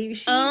story.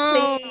 She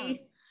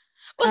played.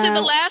 Was it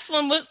the last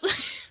one?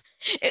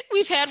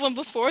 We've had one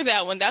before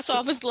that one. That's why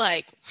I was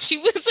like, she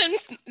was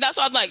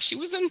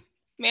in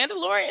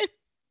Mandalorian.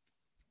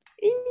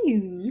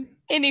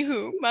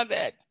 Anywho, my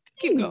bad.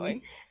 Keep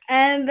going.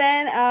 And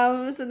then,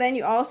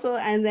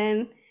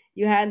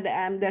 you had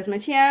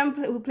Desmond Chiam,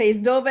 who plays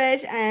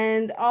Dovich,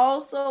 and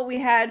also we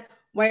had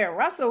Wyatt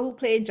Russell, who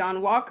played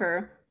John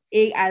Walker,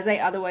 as I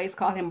otherwise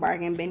call him,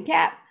 Bargain Bin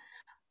Cap.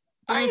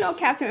 I know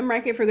Captain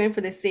America if we're going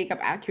for the sake of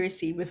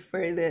accuracy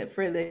for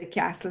the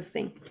cast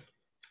listing.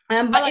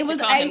 But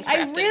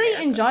I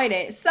really enjoyed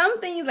it.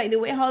 Some things like the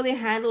way how they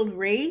handled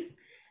race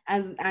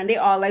and they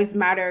all lives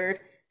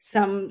mattered.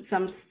 Some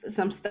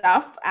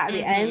stuff at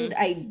the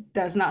end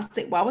does not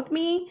sit well with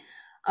me,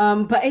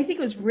 but I think it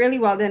was really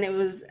well done. It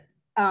was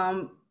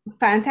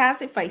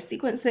fantastic fight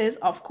sequences.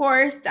 Of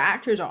course, the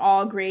actors are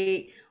all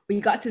great. We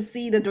got to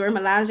see the Dora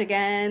Milaje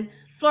again,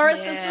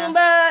 Flores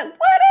Kasumba, what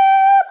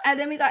up? And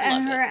then we got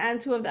her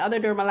and two of the other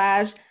Dora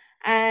Milaje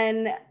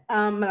and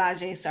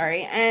Milaje,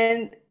 sorry.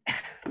 And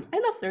I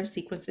love their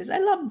sequences.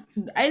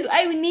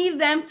 I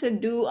need them to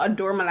do a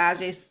Dora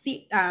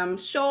Milaje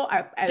show.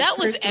 That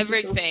was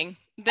everything.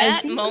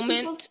 That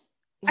moment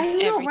was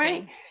everything.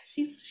 Right?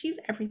 She's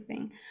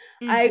everything.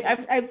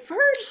 I've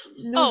heard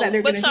news that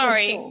they're going to do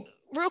a show.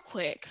 Real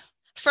quick,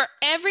 for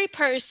every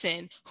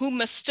person who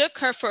mistook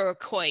her for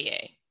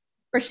Okoye,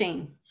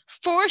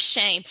 for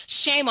shame,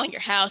 shame on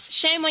your house,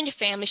 shame on your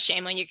family,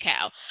 shame on your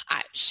cow.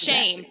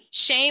 Shame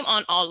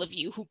on all of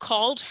you who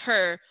called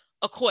her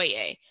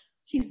Okoye.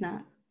 She's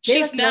not.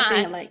 She's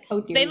not.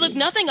 They look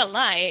nothing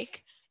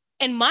alike,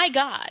 and my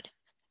God,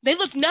 they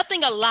look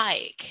nothing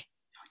alike.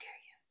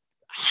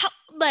 How,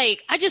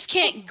 I just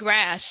can't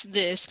grasp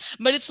this,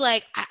 but it's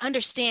like I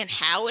understand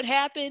how it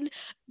happened.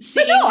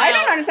 But no, I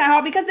don't understand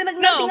how, because they look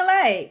nothing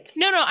alike.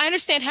 No, I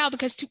understand how,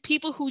 because to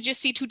people who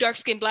just see two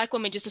dark-skinned Black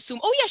women just assume,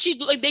 oh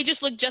yeah, they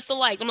just look just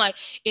alike. I'm like,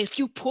 if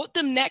you put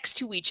them next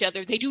to each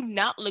other, they do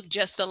not look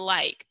just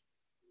alike.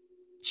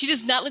 She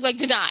does not look like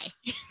Denai.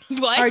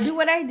 What? Or do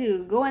what I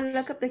do. Go and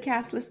look up the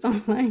cast list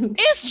online.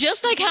 It's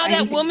just like how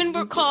that woman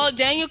called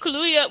Daniel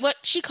Kaluuya. What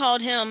she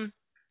called him?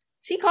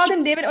 She called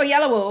him David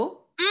Oyelowo.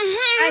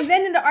 And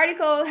then in the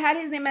article had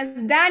his name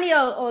as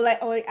Daniel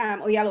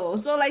Oyelowo.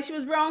 So she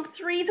was wrong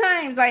 3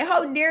 times.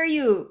 How dare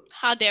you?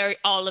 How dare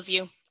all of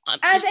you?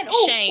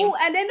 Shame.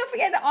 And then don't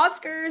forget the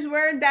Oscars,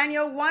 where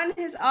Daniel won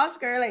his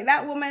Oscar.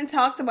 That woman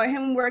talked about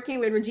him working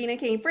with Regina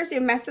King. First, they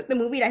messed up the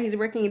movie that he's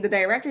working, the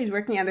director, he's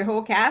working on the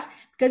whole cast,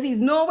 because he's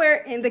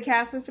nowhere in the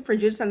cast list for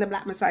Judas and the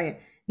Black Messiah.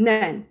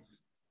 None.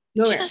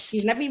 Nowhere.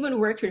 He's never even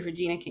worked with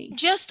Regina King.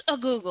 Just a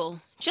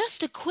Google.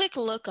 Just a quick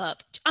look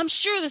up. I'm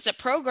sure there's a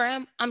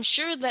program. I'm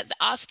sure that the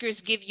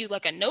Oscars give you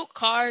a note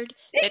card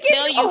that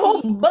tell you a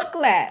whole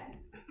booklet.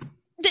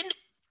 Then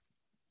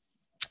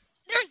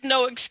there's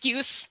no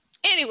excuse.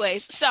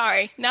 Anyways,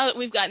 sorry. Now that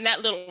we've gotten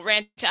that little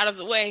rant out of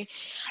the way,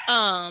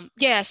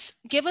 yes,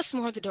 give us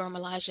more of the Dora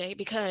Milaje,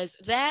 because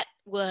that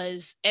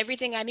was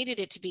everything I needed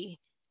it to be.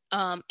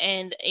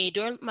 And a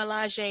Dora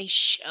Milaje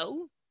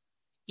show,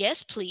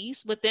 yes,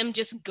 please, with them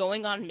just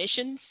going on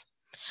missions.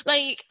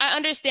 I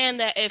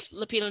understand that if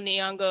Lupita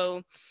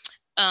Nyong'o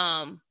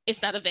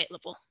is not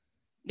available,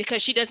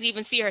 because she doesn't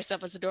even see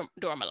herself as a Dora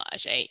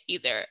Milaje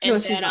either. And no,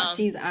 she's not.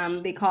 She's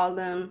they call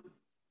them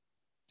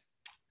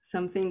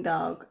something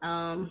dog.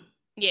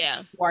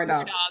 Yeah, war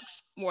dogs.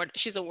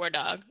 She's a war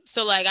dog.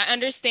 So I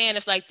understand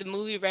if the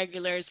movie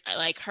regulars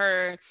like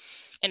her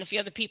and a few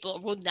other people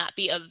will not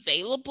be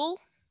available,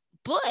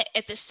 but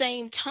at the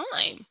same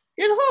time,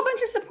 there's a whole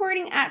bunch of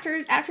supporting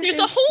actors. There's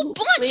a whole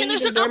bunch, and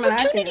there's an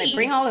opportunity.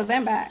 Bring all of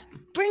them back.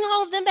 Bring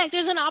all of them back.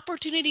 There's an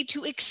opportunity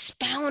to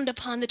expound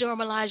upon the Dora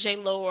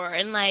Milaje lore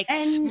and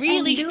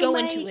really go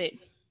into it.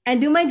 And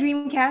do my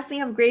dream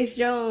casting of Grace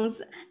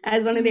Jones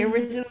as one of the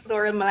original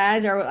Dora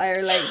Milaje,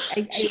 or like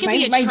She could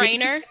be a my dream,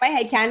 trainer. my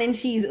headcanon,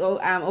 she's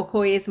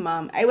Okoye's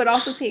mom. I would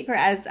also take her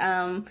as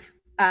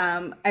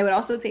I would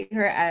also take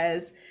her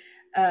as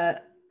uh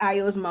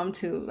Ayo's mom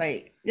too.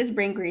 Like just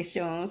bring Grace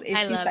Jones if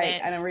I she's love like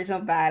it. an original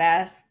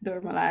badass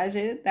Dora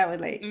Milaje. That would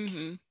like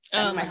Mm-hmm.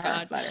 send Oh my my heart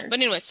God. flutter. But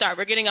anyway, sorry,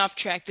 we're getting off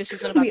track. This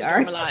isn't about We the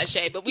Dora are.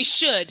 Milaje, but we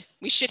should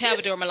have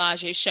a Dora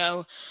Milaje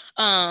show.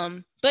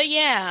 But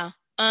yeah.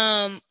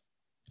 Um,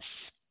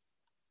 s-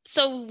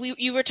 so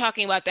you were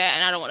talking about that,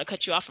 and I don't want to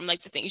cut you off from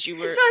like the things you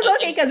No, were. it's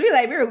okay because we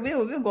like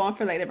we'll go on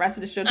for like the rest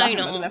of the show I talking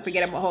about. know. Let's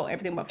forget about whole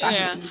everything but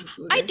Fashion Yeah, Week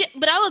I exclusive. did,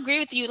 but I'll agree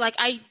with you. Like,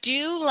 I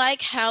do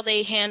like how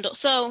they handle.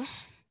 So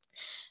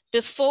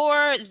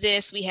before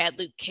this, we had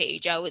Luke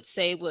Cage. I would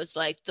say was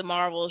like the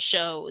Marvel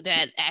show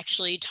that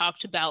actually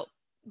talked about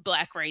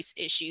Black race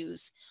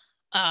issues.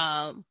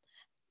 Um,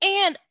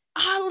 and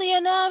oddly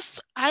enough,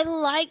 I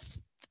liked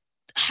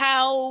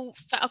how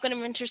Falcon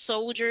and Winter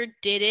Soldier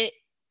did it,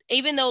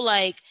 even though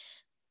like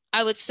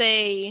I would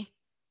say,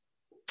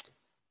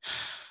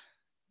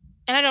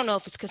 and I don't know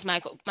if it's because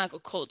Michael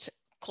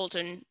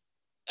Colton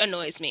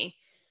annoys me.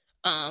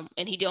 And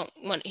he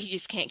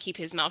just can't keep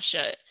his mouth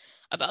shut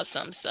about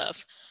some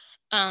stuff.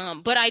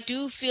 But I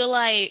do feel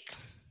like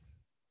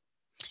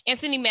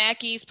Anthony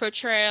Mackie's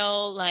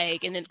portrayal,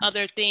 like, and then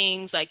other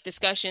things like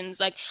discussions,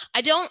 like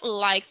I don't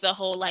like the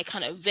whole like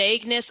kind of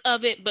vagueness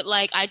of it, but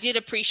like I did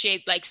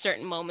appreciate like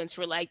certain moments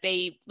where like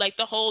they like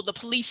the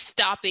police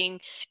stopping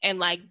and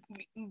like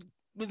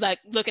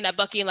looking at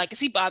Bucky and like, is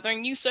he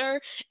bothering you, sir?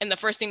 And the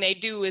first thing they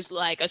do is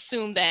like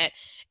assume that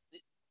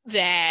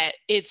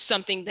it's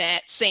something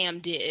that Sam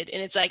did.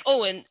 And it's like,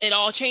 oh, and it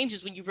all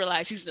changes when you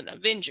realize he's an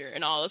Avenger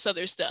and all this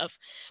other stuff.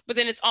 But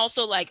then it's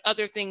also like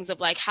other things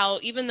of like how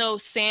even though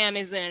Sam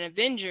isn't an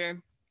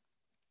Avenger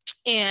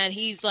and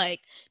he's like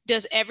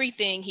does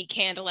everything he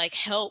can to like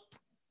help,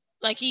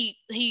 like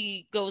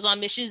he goes on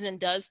missions and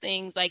does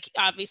things like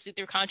obviously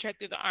through contract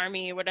through the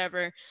army or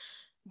whatever,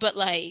 but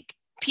like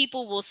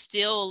people will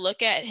still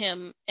look at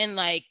him and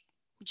like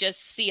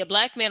just see a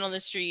Black man on the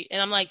street, and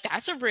I'm like,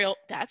 that's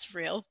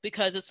real,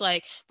 because it's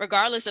like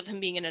regardless of him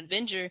being an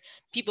Avenger,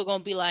 people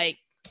gonna be like,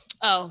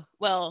 oh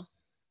well,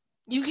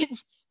 you can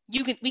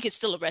we can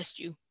still arrest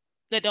you,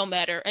 that don't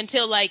matter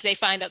until like they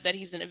find out that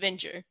he's an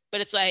Avenger.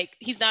 But it's like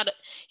he's not.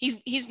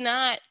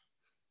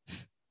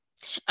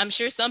 I'm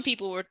sure some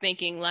people were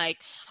thinking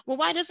like, well,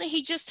 why doesn't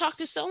he just talk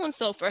to so and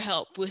so for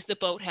help with the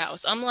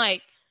boathouse? I'm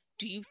like,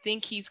 do you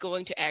think he's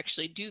going to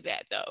actually do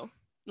that though?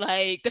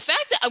 Like the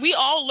fact that we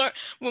all learned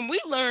when we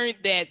learned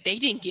that they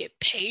didn't get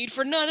paid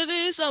for none of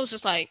this, I was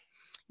just like,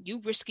 you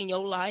risking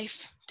your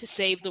life to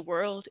save the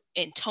world,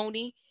 and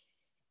Tony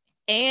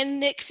and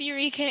Nick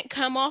Fury can't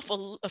come off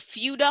a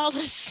few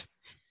dollars.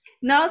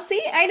 No,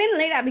 see, I didn't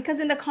like that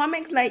because in the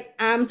comics, like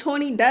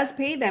Tony does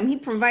pay them. He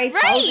provides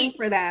Right. housing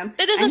for them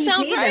That and doesn't he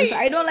sound paid them. So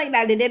right. I don't like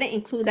that they didn't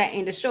include that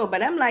in the show.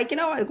 But I'm like, you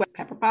know what?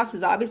 Pepper Potts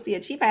is obviously a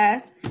cheap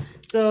ass.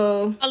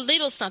 So A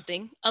little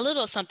something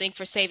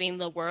for saving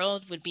the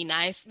world would be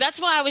nice.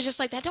 That's why I was just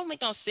like, that don't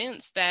make no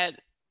sense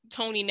that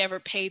Tony never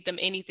paid them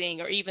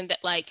anything, or even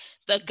that like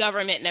the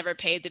government never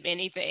paid them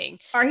anything.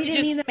 or he It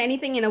didn't leave just them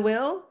anything in a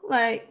will.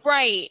 Like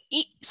right,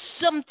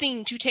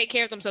 something to take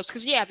care of themselves.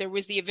 Because yeah, there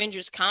was the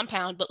Avengers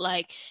compound, but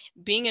like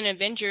being an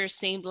Avenger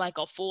seemed like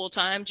a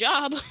full-time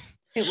job.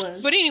 it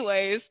was. But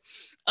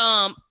anyways,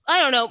 I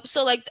don't know.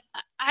 So like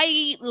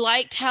I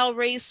liked how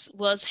race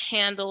was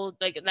handled,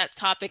 like that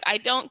topic. I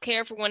don't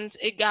care for when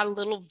it got a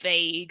little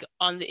vague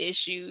on the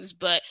issues,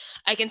 but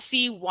I can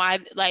see why,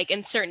 like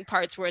in certain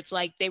parts where it's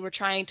like they were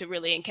trying to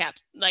really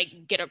like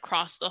get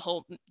across the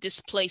whole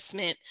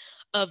displacement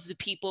of the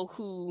people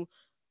who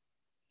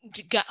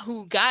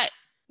got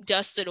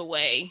dusted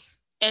away,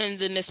 and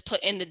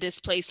the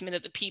displacement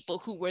of the people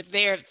who were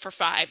there for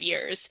 5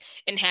 years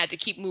and had to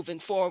keep moving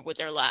forward with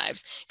their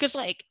lives. Because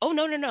like, oh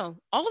no, no, no,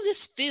 all of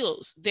this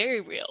feels very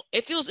real.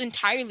 It feels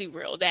entirely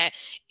real that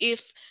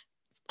if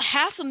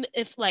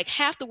if like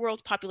half the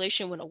world's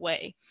population went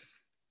away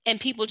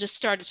and people just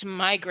started to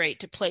migrate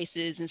to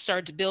places and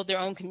started to build their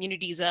own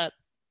communities up,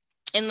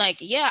 and like,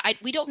 yeah,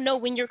 we don't know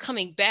when you're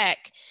coming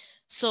back,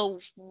 so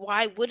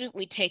why wouldn't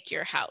we take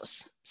your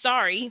house?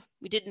 Sorry,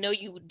 we didn't know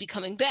you would be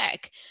coming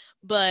back.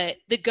 But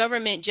the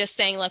government just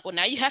saying like, well,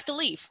 now you have to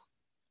leave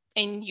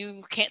and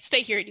you can't stay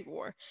here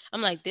anymore.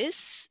 I'm like,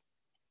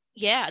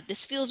 yeah,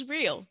 this feels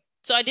real.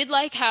 So I did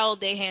like how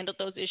they handled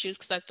those issues,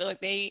 because I feel like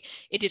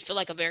it did feel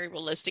like a very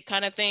realistic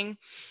kind of thing.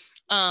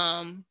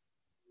 Um,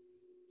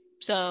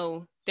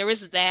 so there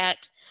was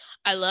that.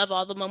 I love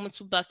all the moments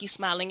with Bucky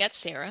smiling at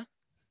Sarah.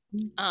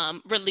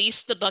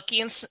 Release the Bucky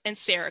and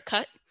Sarah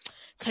cut,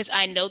 because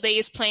I know they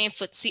is playing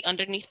footsie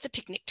underneath the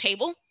picnic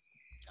table.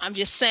 I'm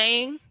just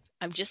saying,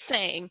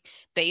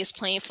 they is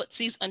playing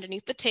footsies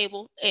underneath the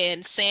table,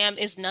 and Sam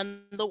is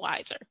none the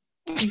wiser.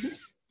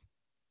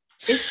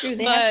 It's true.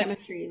 They have But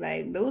chemistry.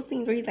 Like those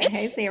scenes where he's like,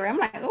 "Hey, it's Sarah," I'm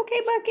like,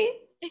 "Okay, Bucky."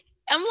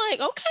 I'm like,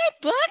 okay,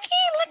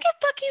 Bucky, look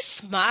at Bucky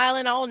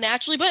smiling all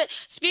naturally. But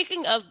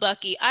speaking of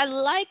Bucky, I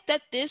like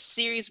that this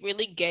series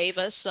really gave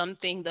us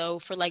something though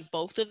for like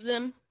both of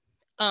them.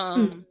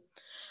 Mm. Um,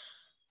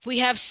 we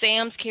have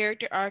Sam's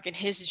character arc and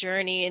his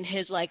journey and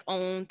his like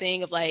own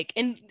thing of like,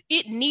 and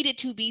it needed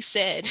to be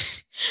said.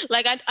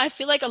 Like I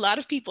feel like a lot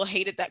of people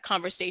hated that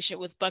conversation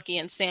with Bucky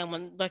and Sam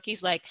when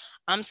Bucky's like,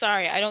 I'm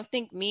sorry, I don't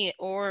think me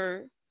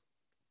or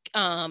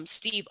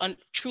Steve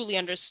truly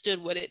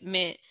understood what it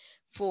meant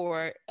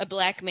for a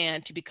black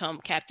man to become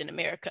Captain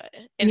America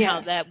and how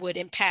Yeah. that would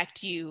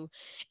impact you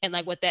and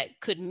like what that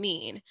could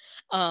mean.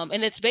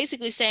 And it's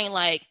basically saying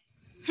like,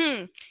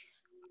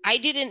 I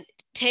didn't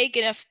take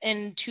enough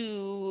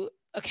into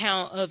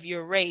account of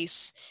your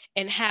race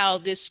and how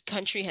this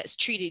country has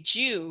treated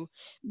you,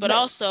 but But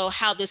also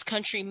how this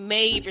country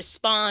may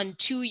respond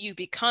to you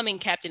becoming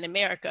Captain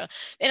America.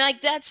 And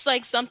like that's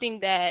like something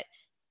that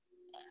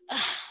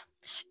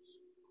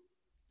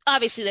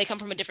obviously they come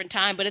from a different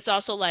time, but it's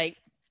also like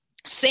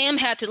Sam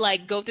had to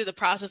like go through the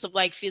process of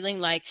like feeling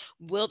like,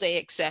 will they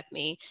accept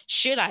me?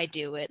 Should I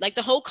do it? Like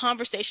the whole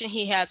conversation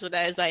he has with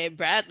Isaiah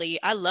Bradley,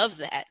 I love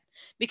that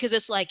because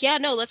it's like, yeah,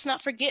 no, let's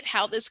not forget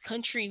how this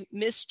country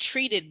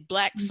mistreated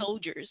black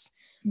soldiers.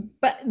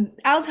 but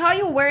I'll tell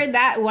you why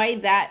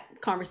that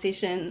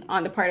conversation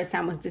on the part of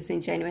Sam was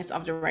disingenuous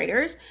of the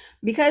writers,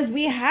 because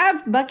we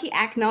have Bucky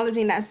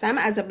acknowledging that Sam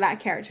as a black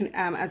character,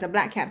 as a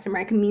black Captain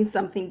America means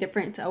something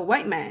different to a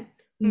white man,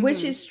 which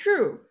Mm-hmm. is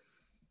true.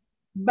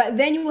 But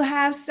then you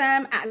have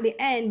Sam at the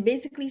end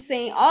basically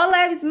saying all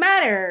lives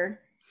matter,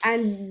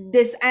 and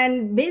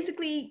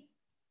basically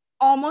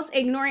almost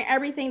ignoring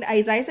everything that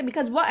Isaiah said,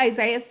 because what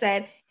Isaiah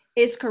said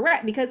is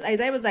correct. Because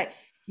Isaiah was like,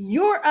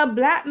 you're a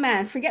black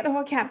man. Forget the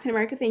whole Captain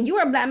America thing. You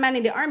are a black man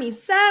in the army.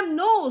 Sam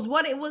knows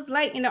what it was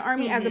like in the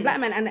army as a Mm-hmm. black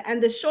man,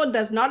 and the show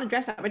does not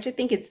address that, which I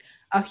think it's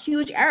a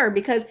huge error,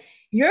 because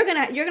you're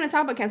gonna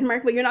talk about Captain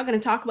America, but you're not gonna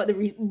talk about the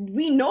reason.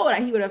 We know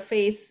that he would have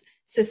faced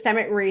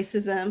systemic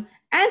racism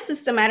and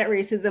systematic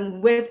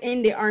racism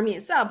within the army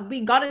itself.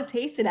 We got a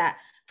taste of that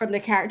from the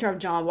character of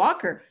John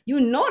Walker.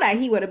 You know that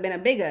he would have been a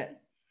bigot,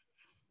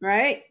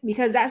 right?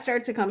 Because that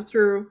started to come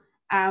through.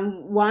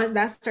 Once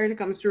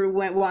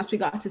we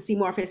got to see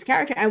more of his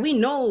character, and we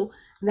know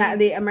that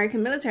the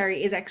American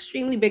military is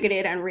extremely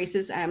bigoted and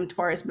racist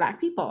towards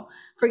black people.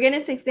 For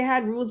goodness sakes, they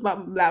had rules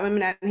about black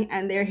women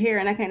and their hair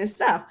and that kind of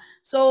stuff.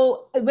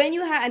 So when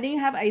you have, and then you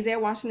have Isaiah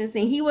Washington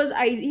saying he was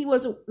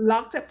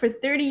locked up for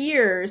 30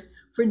 years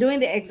for doing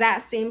the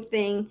exact same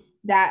thing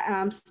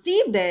that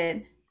Steve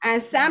did,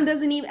 Sam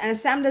doesn't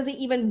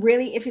even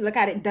really, if you look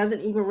at it,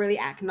 doesn't even really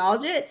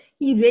acknowledge it.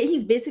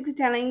 He's basically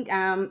telling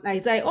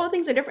Isaiah, oh,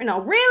 things are different now.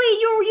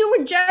 Really?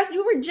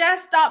 You were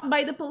just stopped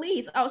by the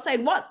police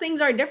outside. What things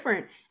are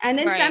different? And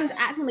then Right. Sam's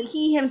acting like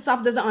he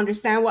himself doesn't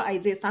understand what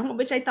Isaiah's talking about,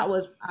 which I thought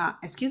was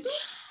excuse me?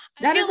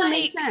 I That feel doesn't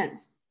make like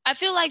sense. I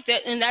feel like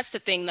that, and that's the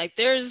thing. Like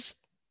there's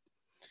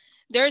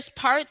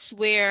parts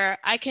where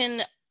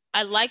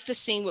I like the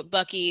scene with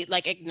Bucky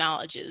like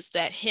acknowledges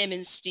that him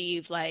and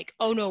Steve like,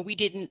 oh no, we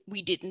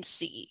didn't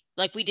see.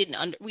 Like we didn't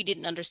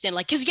understand.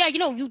 Like, cause yeah,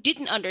 you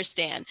didn't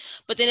understand.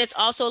 But then it's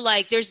also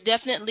like there's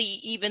definitely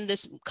even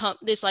this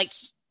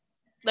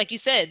like you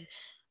said,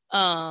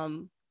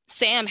 um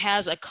Sam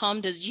has a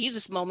come to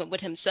Jesus moment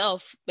with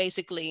himself,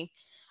 basically.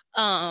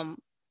 Um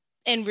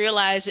and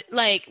realize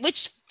like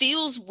which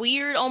feels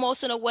weird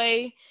almost in a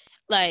way,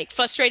 like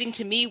frustrating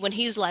to me when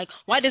he's like,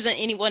 why doesn't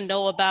anyone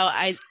know about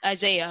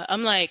Isaiah?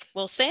 I'm like,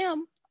 well,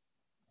 Sam,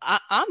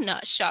 I'm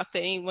not shocked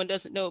that anyone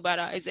doesn't know about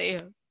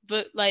Isaiah,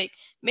 but like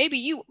maybe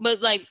you,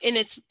 but like, and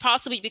it's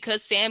possibly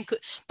because Sam could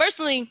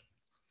personally,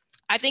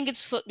 I think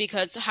it's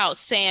because how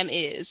Sam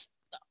is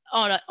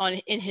on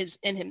in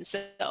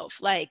himself.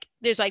 Like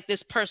there's like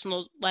this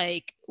personal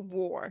like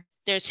war.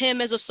 There's him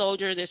as a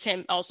soldier, there's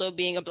him also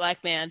being a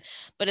black man,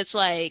 but it's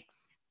like,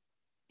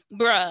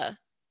 bruh,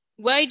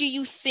 why do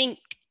you think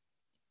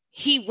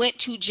he went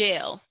to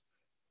jail?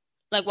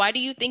 Like, why do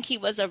you think he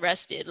was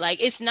arrested?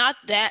 Like, it's not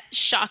that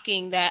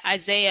shocking that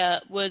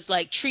Isaiah was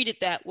like treated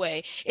that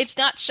way. It's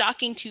not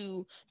shocking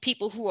to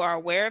people who are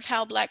aware of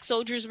how black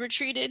soldiers were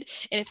treated.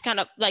 And it's kind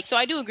of like, so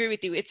I do agree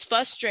with you. It's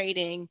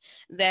frustrating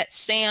that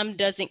Sam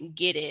doesn't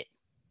get it.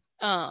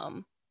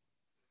 Um,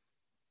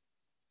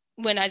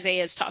 when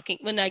Isaiah is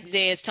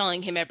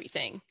telling him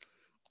everything.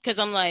 Because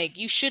I'm like,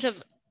 you should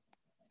have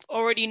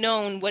already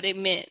known what it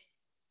meant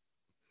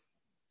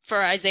for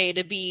Isaiah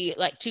to be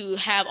like to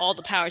have all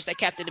the powers that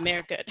Captain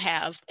America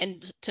have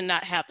and to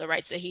not have the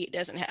rights that he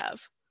doesn't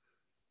have.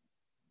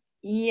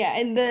 Yeah,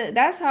 and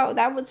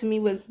that what to me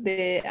was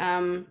the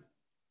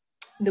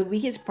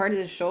weakest part of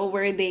the show,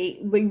 where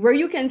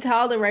you can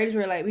tell the writers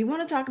were like, we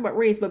want to talk about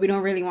race, but we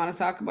don't really want to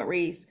talk about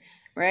race,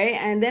 right?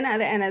 And then at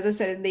the end, as I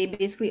said, they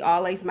basically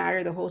all lives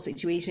matter, the whole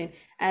situation.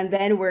 And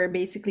then we're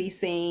basically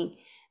saying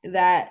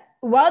that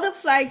while the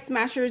flag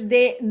smashers,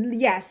 they,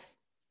 yes,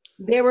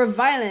 they were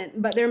violent,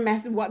 but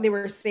what they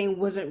were saying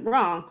wasn't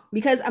wrong,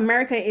 because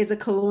America is a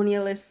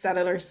colonialist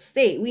settler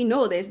state. We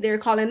know this. They're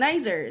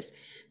colonizers.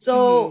 Mm-hmm.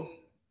 So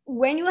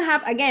when you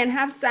have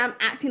Sam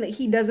acting like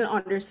he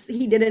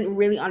didn't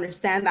really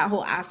understand that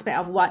whole aspect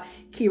of what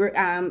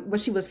Kira what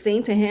she was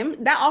saying to him,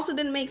 that also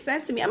didn't make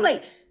sense to me. I'm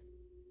like,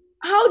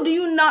 how do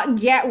you not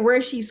get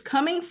where she's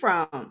coming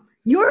from?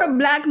 You're a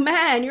black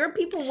man. Your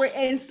people were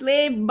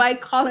enslaved by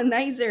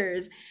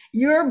colonizers.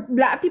 Your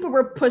black people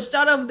were pushed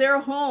out of their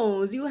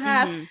homes. You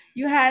had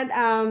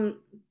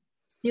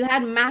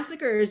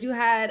massacres. You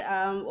had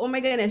oh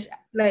my goodness,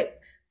 like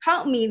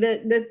help me,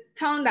 the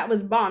town that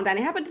was bombed, and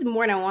it happened to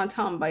more than one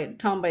town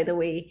by the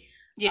way.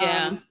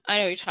 Yeah, I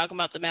know you're talking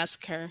about the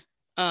massacre.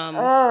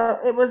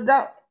 It was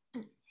that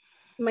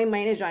my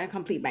mind is drawing a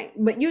complete blank.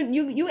 But you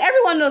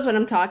everyone knows what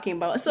I'm talking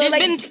about. So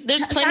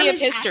there's plenty of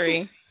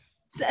history.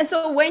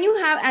 So when you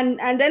have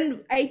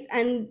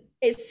and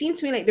it seemed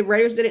to me like the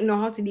writers didn't know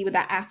how to deal with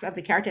that aspect of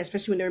the character,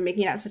 especially when they were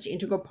making that such an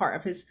integral part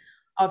of his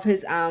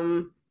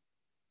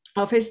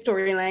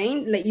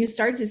storyline. Like you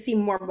start to see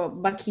more about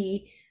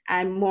Bucky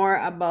and more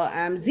about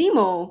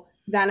Zemo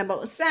than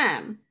about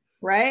Sam,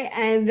 right?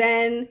 And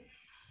then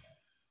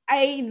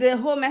the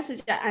whole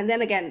message, and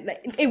then again,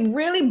 like, it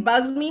really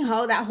bugs me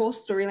how that whole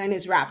storyline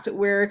is wrapped,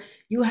 where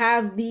you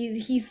have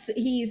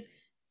these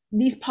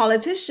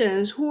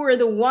politicians who are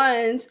the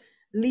ones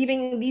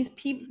leaving these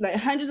people, like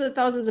hundreds of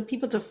thousands of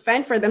people, to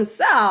fend for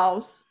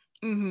themselves.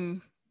 Mm-hmm.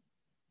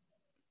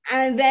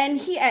 And then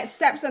he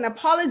accepts an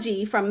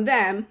apology from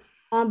them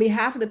on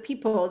behalf of the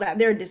people that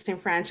they're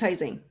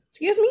disenfranchising.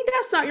 Excuse me,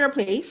 that's not your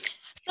place.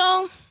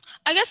 So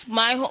I guess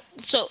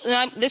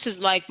this is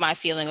like my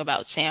feeling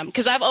about Sam,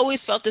 because I've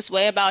always felt this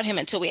way about him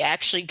until we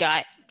actually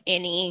got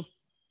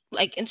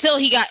until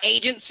he got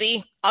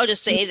agency. I'll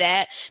just say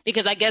that,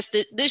 because I guess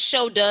this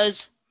show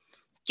does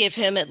give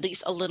him at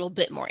least a little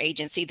bit more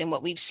agency than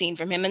what we've seen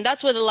from him. And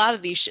that's what a lot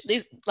of these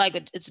like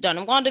it's done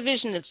in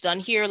WandaVision, it's done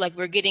here. Like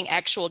we're getting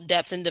actual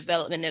depth and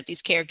development of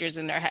these characters,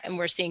 and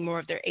we're seeing more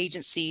of their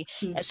agency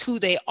as who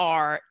they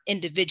are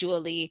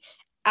individually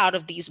out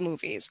of these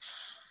movies.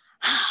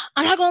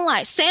 I'm not gonna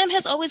lie, Sam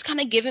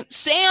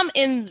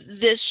in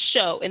this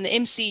show, in the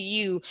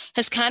MCU,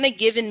 has kind of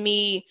given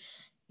me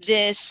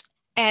this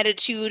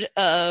attitude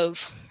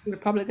of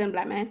Republican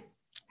black man.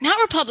 Not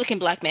Republican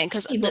black man,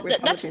 because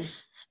that's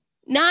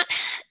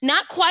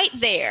not quite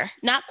there.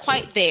 Not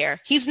quite there.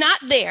 He's not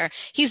there.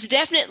 He's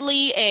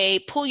definitely a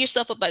pull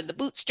yourself up by the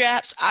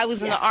bootstraps. I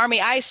was in the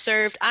army. I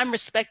served. I'm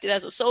respected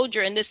as a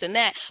soldier and this and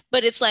that.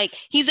 But it's like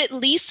he's at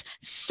least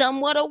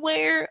somewhat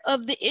aware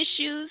of the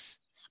issues.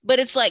 But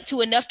it's like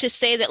to enough to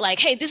say that, like,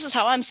 hey, this is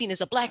how I'm seen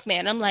as a black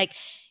man. I'm like,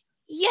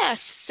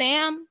 yes,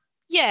 Sam.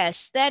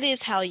 Yes, that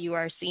is how you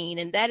are seen,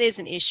 and that is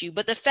an issue.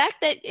 But the fact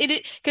that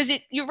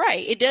you're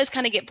right, it does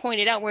kind of get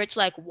pointed out where it's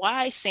like,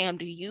 why, Sam,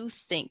 do you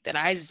think that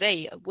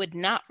Isaiah would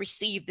not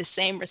receive the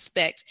same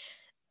respect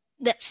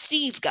that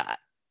Steve got?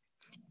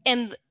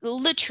 And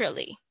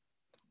literally,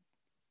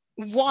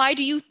 why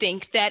do you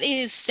think that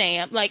is,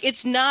 Sam? Like,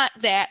 it's not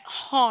that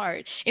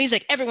hard. And he's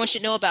like, everyone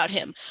should know about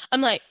him.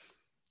 I'm like,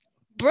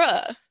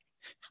 bruh.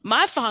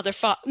 My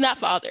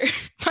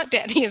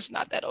daddy is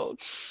not that old.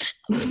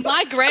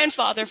 My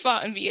grandfather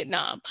fought in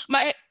Vietnam.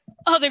 My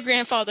other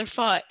grandfather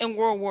fought in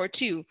World War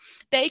II.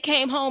 They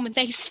came home and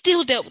they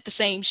still dealt with the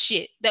same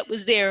shit that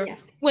was there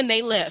when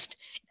they left.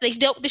 They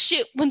dealt with the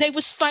shit when they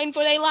was fighting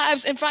for their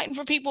lives and fighting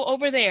for people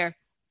over there.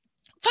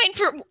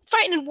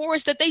 Fighting in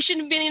wars that they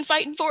shouldn't have been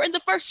fighting for in the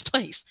first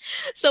place.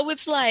 So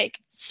it's like,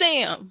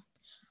 Sam,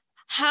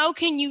 how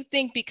can you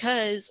think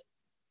because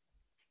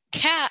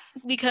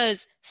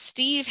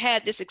Steve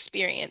had this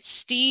experience,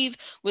 Steve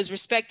was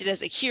respected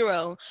as a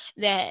hero,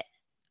 that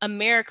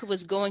America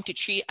was going to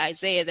treat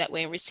Isaiah that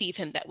way and receive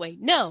him that way?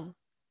 No,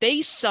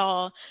 they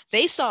saw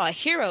a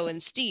hero in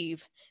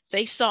Steve.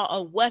 They saw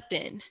a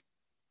weapon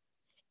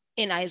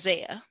in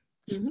Isaiah.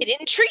 Mm-hmm. They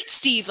didn't treat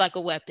Steve like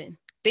a weapon.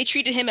 They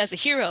treated him as a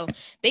hero.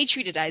 They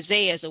treated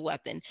Isaiah as a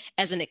weapon,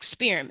 as an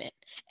experiment,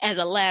 as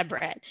a lab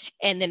rat.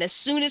 And then as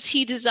soon as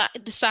he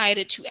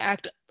decided to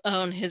act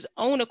on his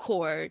own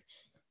accord,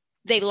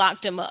 they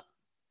locked him up.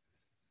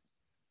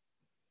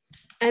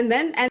 And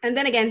then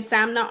again,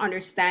 Sam not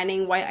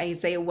understanding why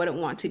Isaiah wouldn't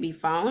want to be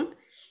found.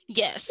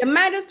 Yes. The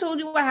man just told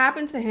you what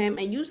happened to him,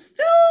 and you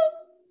still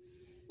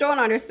don't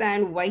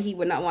understand why he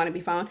would not want to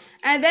be found.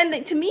 And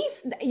then to me,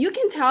 you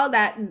can tell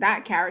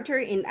that character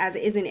as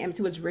it is in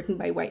MC was written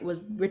by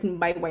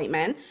white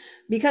men,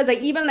 because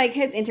like even like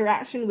his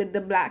interaction with the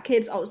black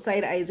kids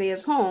outside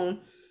Isaiah's home.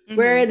 Mm-hmm.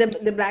 Where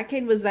the black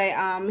kid was like,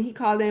 he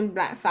called him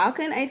Black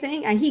Falcon, I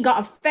think, and he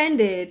got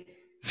offended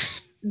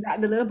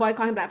that the little boy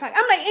called him Black Falcon.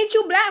 I'm like, ain't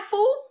you black,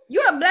 fool?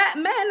 You're a black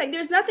man. Like,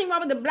 there's nothing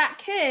wrong with the black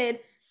kid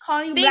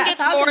calling you Black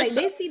Falcon. Like,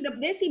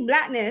 they see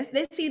blackness,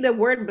 they see the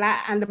word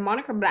black and the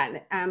moniker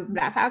Black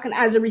Falcon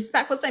as a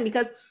respectful sign,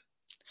 because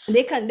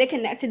they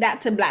connected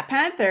that to Black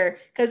Panther,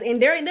 because in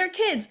they're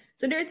kids,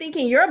 so they're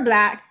thinking you're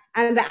black.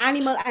 And the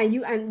animal and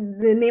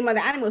the name of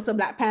the animal, so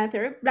Black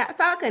Panther, Black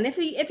Falcon. If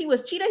he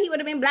was Cheetah, he would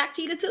have been Black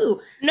Cheetah too.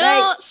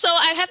 No, like, so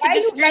I have to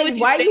disagree with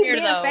you. Why you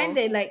being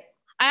offended? Like,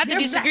 I have to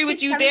They're disagree black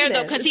with kids you telling there you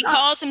though, this. because It's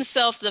not.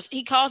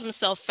 he calls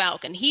himself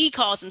Falcon. He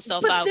calls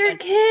himself But they're Falcon.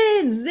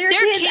 kids. They're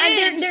They're kids,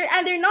 kids.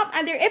 and they're not.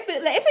 And they're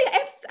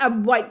if a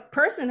white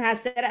person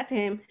has said that to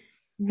him,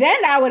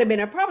 then that would have been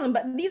a problem.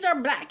 But these are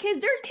black kids.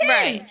 They're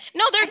Right. kids.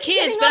 No, they're And he's kids,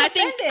 getting but all I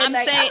think offended. I'm Like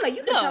saying I'm like,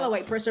 you can tell a no.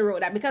 white person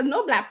wrote that because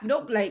no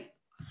like.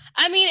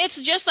 I mean,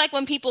 it's just like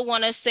when people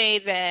want to say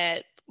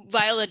that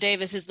Viola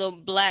Davis is the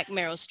black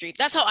Meryl Streep.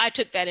 That's how I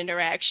took that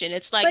interaction.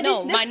 It's like, But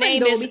no, it's different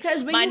though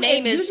because when my you,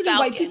 name it's is usually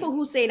white people Falcon.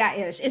 who say that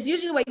ish. It's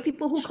usually white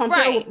people who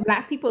compare Right.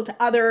 black people to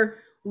other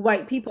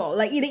white people.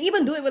 Like they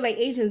even do it with like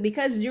Asians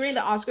because during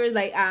the Oscars,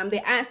 like they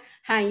asked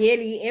Han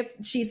Ye if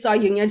she saw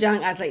Yoon Ye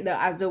Jung as like the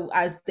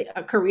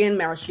Korean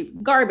Meryl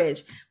Streep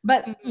garbage.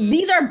 But Hmm.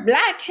 these are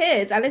black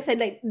kids, and they said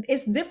like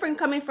it's different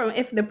coming from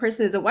if the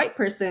person is a white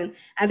person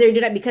and they're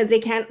doing that because they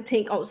can't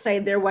think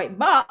outside their white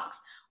box.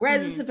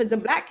 Whereas Hmm. if it's a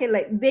black kid,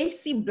 like they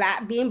see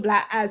being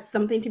black as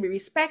something to be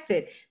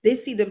respected. They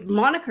see the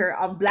moniker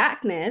of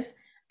blackness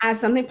as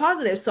something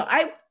positive. So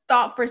I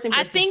thought first and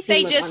I first this think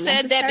scene they was just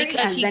said that unnecessary,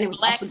 because and then he's it was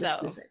black, also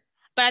though. dismissive.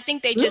 But I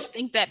think they Hmm? just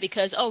think that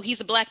because, oh,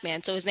 he's a black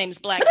man, so his name is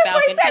Black But that's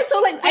what Falcon. I said.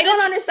 So like I But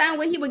don't understand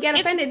when he would get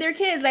it's offended. They're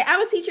kids. Like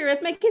I'm a teacher.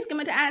 If my kids come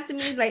in to ask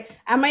me, it's like,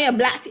 am I a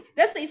black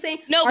that's like saying,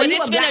 no, are but you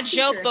it's a been a black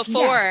joke teacher?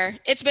 Yes. before.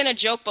 It's been a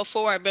joke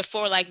before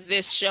like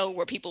this show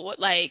where people would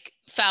like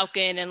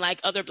Falcon and like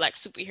other black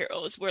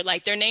superheroes where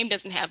like their name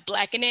doesn't have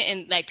black in it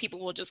and like people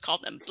will just call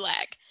them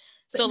black.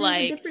 So But there's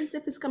a like difference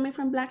if it's coming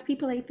from black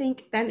people, I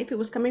think, than if it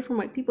was coming from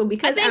white people.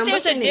 I Because think there's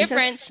what's a her name?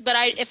 Because difference, but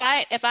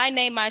if I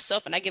name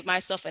myself and I give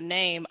myself a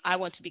name, I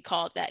want to be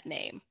called that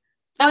name.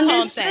 That's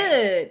all I'm saying.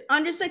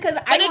 understood. Because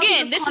I But want people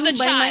again, to this call is a me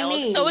by my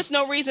child, so name. it's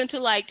no reason to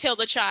like tell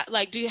the child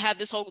like do you have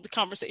this whole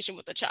conversation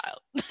with the child?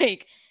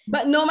 Like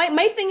But no,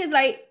 my thing is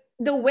like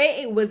the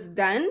way it was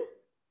done.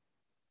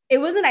 It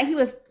wasn't like he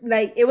was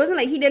like it wasn't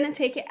like he didn't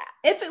take it.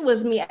 If it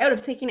was me, I would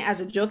have taken it as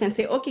a joke and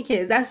say, "Okay,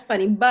 kids, that's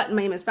funny." But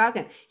my name is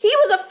Falcon. He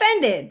was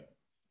offended.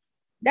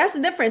 That's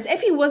the difference.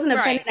 If he wasn't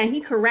right. offended and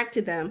he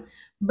corrected them,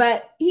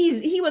 but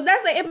he was.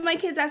 That's like if my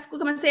kids at school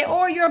come and say,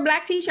 "Oh, you're a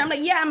black teacher." I'm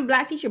like, "Yeah, I'm a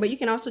black teacher, but you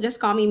can also just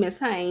call me Miss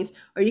Hines,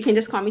 or you can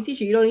just call me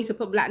teacher. You don't need to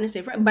put blackness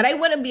in front." But I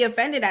wouldn't be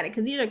offended at it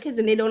because these are kids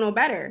and they don't know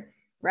better,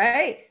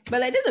 right?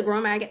 But like, this is a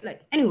grown man. I get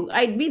like,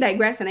 anywho, we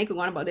digress and I could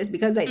go on about this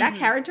because like that Hmm.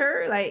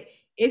 character, like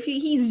if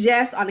he's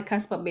just on the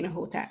cusp of being a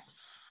Hotep.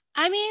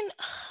 I mean,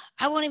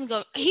 I won't even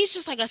go. He's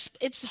just like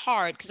it's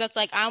hard because that's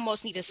like I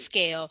almost need a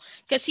scale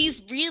because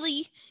he's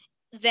really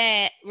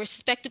that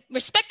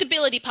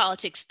respectability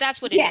politics.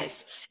 That's what it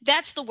is. Yes,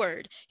 That's the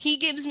word. He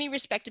gives me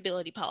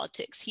respectability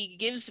politics. He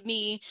gives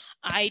me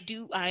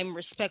I'm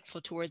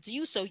respectful towards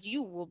you, so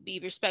you will be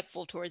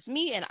respectful towards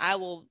me, and I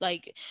will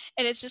like.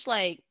 And it's just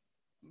like,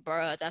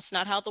 bruh, that's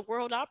not how the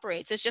world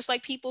operates. It's just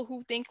like people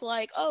who think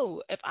like,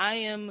 oh, if I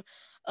am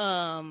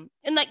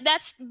and like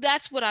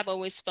that's what I've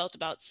always felt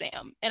about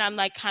Sam. And I'm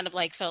like kind of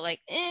like felt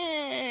like,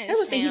 I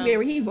would say Sam.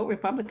 he vote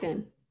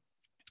Republican.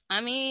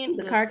 I He's mean,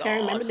 a good card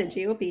carrying member God. of the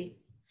GOP.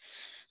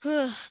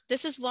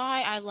 This is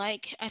why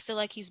I feel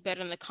like he's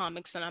better in the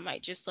comics and I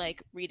might just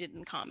like read it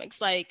in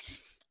comics. Like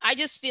I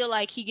just feel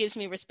like he gives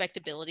me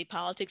respectability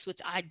politics,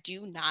 which I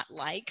do not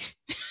like.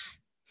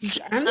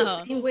 I'm the uh,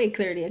 same way,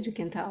 clearly, as you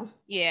can tell.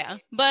 yeah.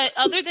 But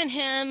other than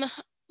him,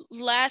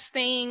 last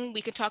thing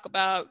we could talk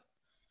about,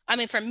 I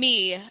mean, for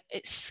me,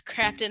 it's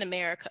Captain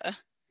America.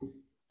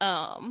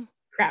 Um,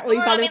 Crap, what or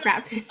you I call him, mean,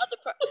 crap?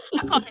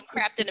 I call him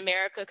Captain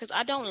America because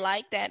I don't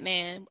like that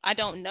man. I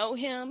don't know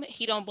him.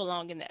 He don't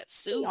belong in that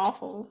He suit.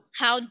 awful.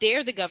 How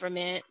dare the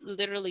government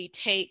literally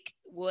take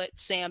what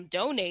Sam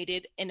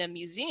donated in a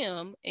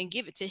museum and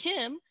give it to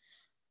him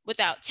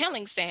without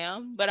telling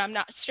Sam? But I'm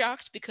not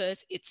shocked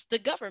because it's the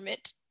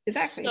government.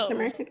 Exactly, it's So,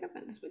 American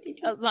government. That's what they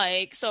do.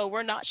 like, so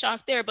we're not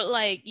shocked there. But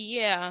like,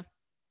 yeah,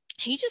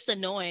 he's just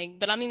annoying.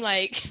 But I mean,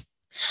 like,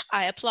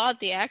 I applaud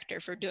the actor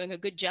for doing a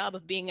good job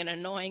of being an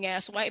annoying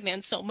ass white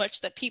man so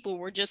much that people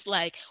were just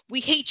like,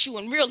 we hate you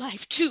in real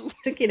life too.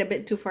 Took it a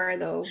bit too far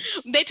though.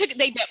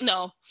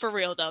 No, for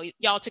real though.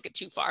 Y'all took it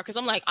too far because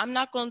I'm like, I'm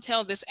not going to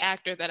tell this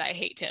actor that I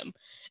hate him.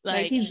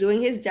 Like Like, he's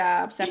doing his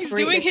job. he's Separate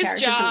doing the his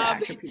character from the job.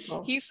 actor,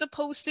 people. He's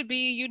supposed to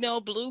be,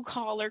 blue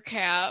collar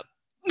cap.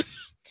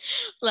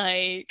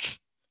 Like,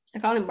 I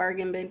call him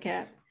bargain bin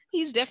cap.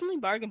 he's definitely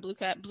bargain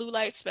blue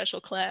light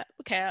special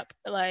cap.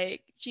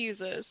 Like,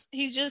 Jesus,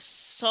 he's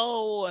just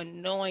so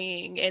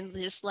annoying and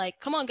just like,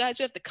 come on, guys,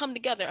 we have to come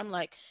together. I'm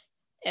like,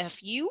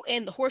 F you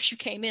and the horse you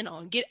came in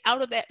on. Get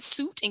out of that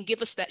suit and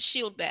give us that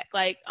shield back.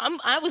 Like,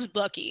 I was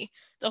Bucky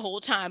the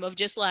whole time of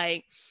just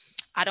like,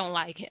 I don't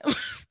like him.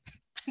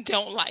 I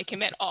don't like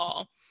him at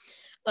all.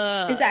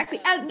 Exactly.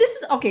 This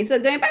is okay. So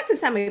going back to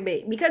Sam a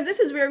bit, because this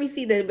is where we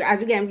see that,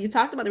 as again, you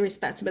talked about the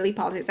responsibility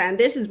politics, and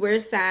this is where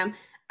Sam,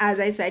 as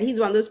I said, he's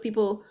one of those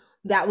people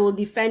that will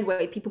defend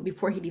white people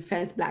before he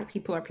defends black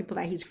people or people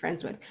that he's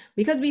friends with.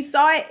 Because we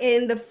saw it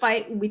in the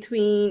fight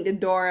between the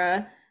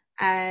Dora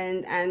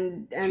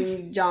and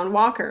John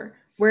Walker,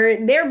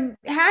 where they're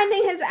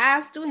handing his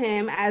ass to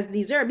him as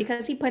dessert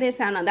because he put his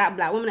hand on that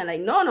black woman and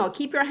like, no,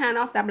 keep your hand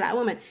off that black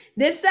woman.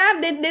 Did Sam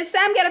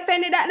get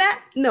offended at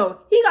that? No,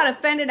 he got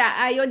offended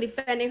at Ayo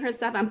defending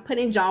herself and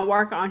putting John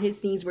Walker on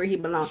his knees where he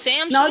belongs.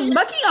 Now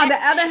Bucky on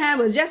the other hand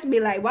was just be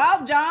like,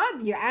 well,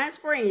 John, you asked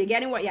for it and you're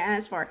getting what you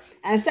asked for.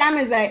 And Sam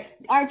is like,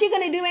 aren't you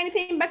gonna do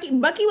anything?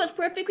 Bucky was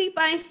perfectly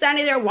fine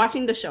standing there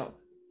watching the show.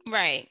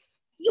 Right.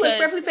 He was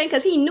perfectly fine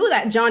because he knew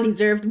that John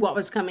deserved what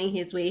was coming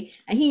his way.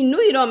 And he knew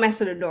you don't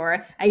mess with the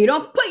door and you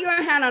don't put your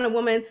hand on a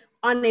woman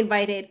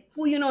uninvited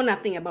who you know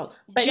nothing about.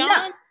 But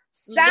John,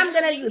 Sam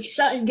gonna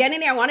get in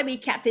there, want to be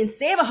Captain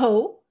Save a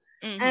Hoe.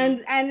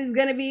 And is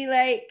gonna be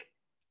like,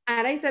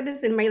 and I said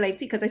this in my life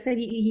too, because I said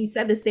he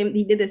said the same,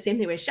 he did the same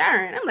thing with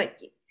Sharon. I'm like,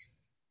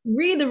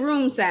 read the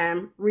room,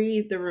 Sam.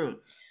 Read the room.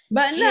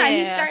 But no,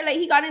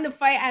 he got in the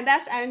fight,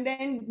 and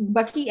then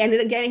Bucky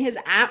ended up getting his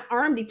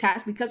arm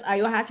detached because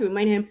Ayo had to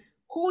remind him,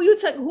 who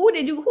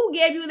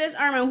gave you this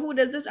arm, and who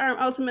does this arm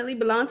ultimately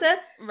belong to?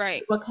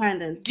 Right.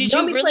 Wakandans. Did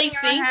you really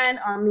think your hand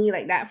on me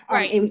like that?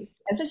 Right.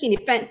 Especially in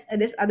defense of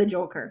this other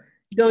Joker.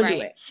 Don't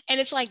do it. And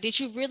it's like, did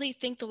you really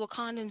think the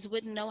Wakandans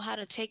wouldn't know how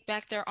to take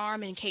back their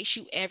arm in case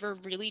you ever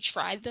really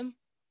tried them?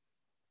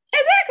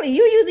 Exactly.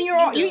 You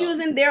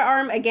using their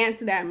arm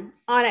against them.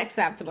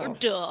 Unacceptable.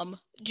 Dumb.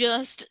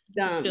 Just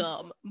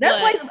dumb.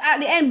 That's why at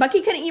the end, Bucky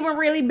couldn't even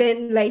really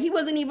been like, he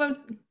wasn't even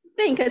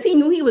thing because he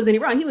knew he was in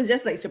it wrong. He was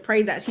just like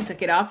surprised that she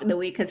took it off in the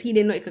way because he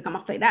didn't know it could come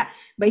off like that.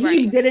 But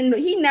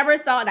he never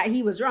thought that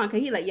he was wrong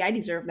because he like, yeah, I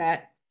deserve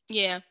that.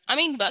 Yeah. I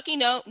mean,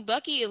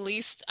 Bucky at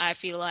least I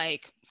feel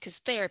like, because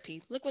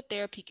therapy, look what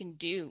therapy can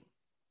do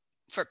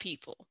for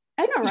people.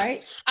 I know,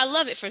 right? I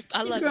love it. He's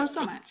grown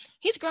so much.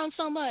 He's grown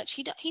so much.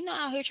 He not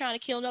out here trying to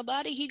kill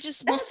nobody. He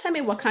just don't tell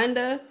me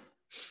Wakanda.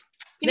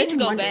 He need to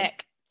go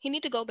back. He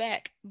need to go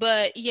back.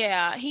 But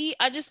yeah,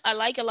 I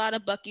like a lot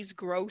of Bucky's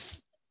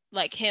growth,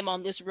 like him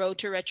on this road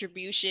to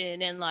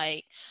retribution and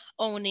like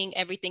owning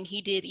everything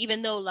he did,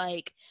 even though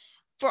like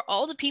for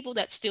all the people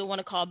that still want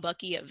to call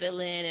Bucky a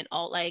villain and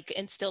all like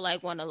and still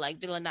like want to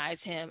like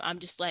villainize him, I'm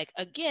just like,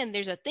 again,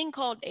 there's a thing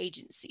called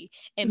agency,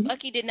 and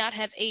Bucky did not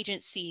have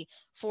agency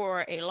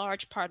for a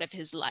large part of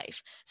his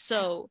life.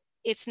 So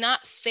it's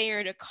not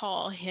fair to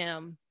call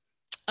him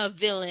a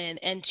villain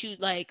and to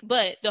like,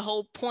 but the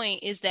whole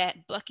point is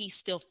that Bucky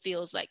still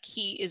feels like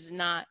he is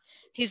not,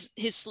 his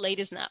slate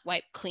is not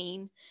wiped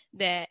clean,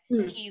 that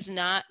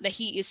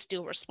he is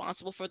still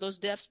responsible for those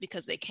deaths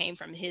because they came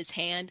from his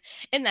hand.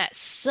 And that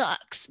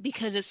sucks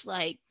because it's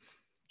like,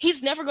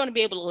 he's never going to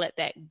be able to let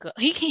that go.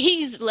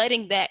 He's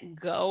letting that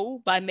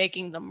go by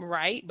making them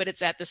right. But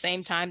it's at the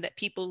same time that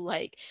people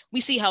like, we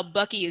see how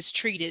Bucky is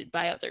treated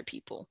by other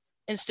people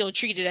and still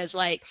treated as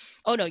like,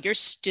 oh no, you're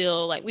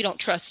still like, we don't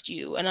trust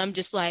you. And I'm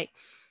just like,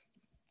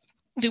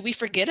 do we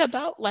forget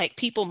about like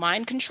people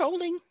mind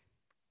controlling?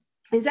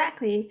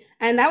 Exactly.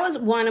 And that was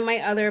one of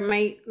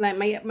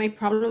my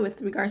problem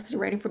with regards to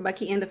writing for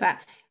Bucky, and the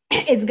fact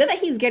it's good that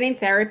he's getting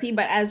therapy,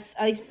 but as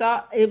I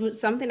saw, it was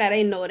something that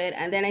I noted,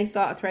 and then I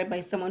saw a thread by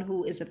someone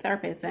who is a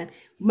therapist, and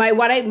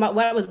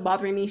what was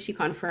bothering me, she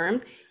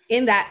confirmed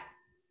in that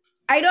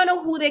I don't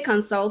know who they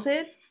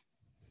consulted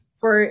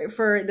for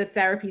the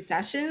therapy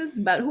sessions,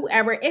 but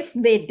whoever, if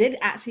they did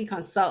actually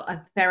consult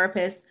a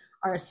therapist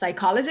or a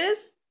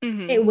psychologist,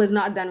 it was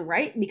not done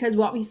right, because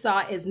what we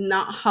saw is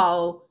not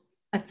how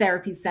a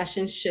therapy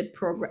session should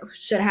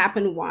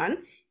happen. One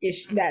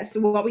is that's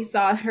what we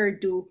saw her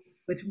do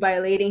with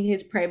violating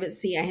his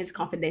privacy and his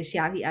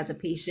confidentiality as a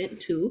patient.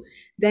 Two,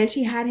 then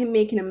she had him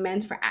making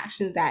amends for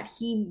actions that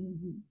he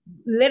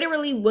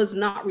literally was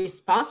not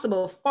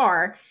responsible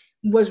for,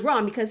 was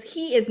wrong, because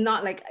it's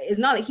not like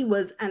he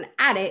was an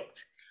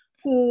addict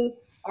who,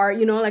 or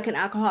like an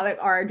alcoholic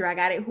or a drug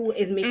addict who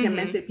is making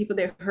amends to people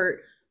they hurt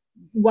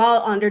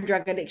while under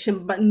drug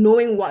addiction, but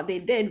knowing what they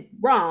did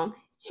wrong.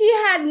 He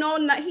had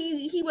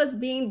he was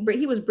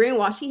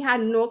brainwashed. He had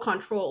no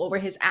control over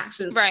his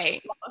actions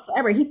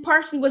whatsoever. He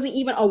partially wasn't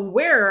even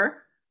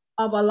aware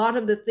of a lot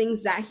of the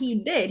things that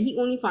he did. He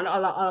only found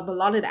out a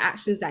lot of the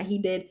actions that he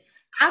did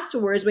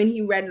afterwards when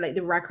he read like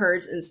the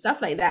records and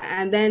stuff like that.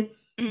 And then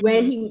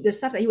when the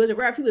stuff that he was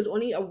aware of, he was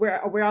only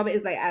aware of it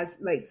is like as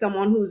like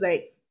someone who's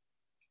like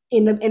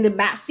in the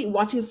back seat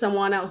watching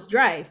someone else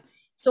drive.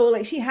 So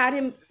like she had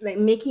him like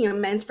making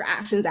amends for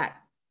actions that,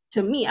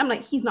 to me, I'm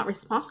like, he's not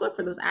responsible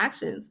for those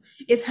actions.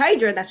 It's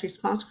Hydra that's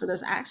responsible for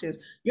those actions.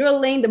 You're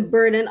laying the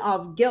burden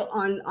of guilt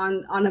on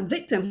a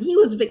victim. He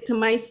was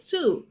victimized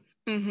too,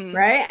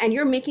 right? And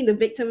you're making the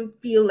victim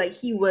feel like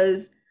he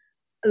was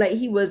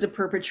a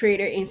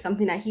perpetrator in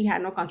something that he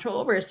had no control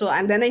over. So,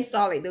 and then I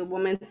saw like the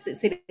woman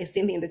say the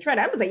same thing in the thread.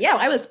 I was like, yeah,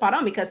 I was spot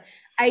on, because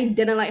I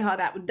didn't like how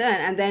that was done.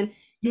 And then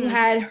you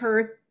had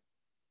her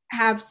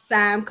have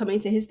Sam come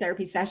into his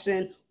therapy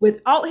session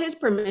without his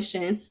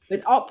permission,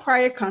 without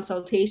prior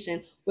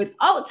consultation,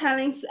 without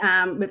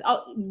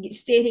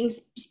stating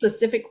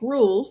specific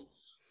rules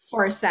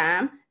for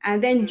Sam,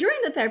 and then during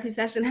the therapy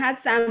session, had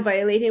Sam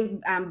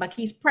violating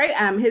Bucky's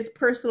his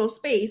personal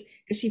space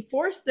because she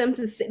forced them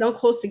to sit down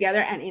close together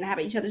and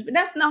inhabit each other's. But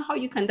that's not how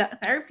you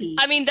conduct therapy.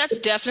 I mean, that's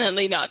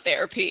definitely not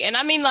therapy. And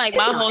I mean, like,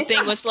 my whole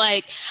thing was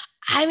like,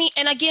 I mean,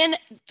 and again,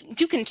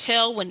 you can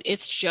tell when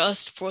it's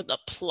just for the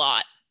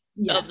plot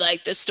of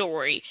like the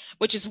story,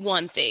 which is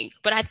one thing.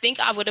 But I think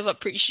I would have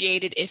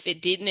appreciated if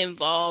it didn't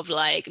involve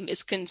like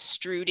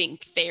misconstruing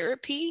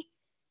therapy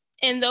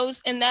in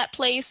that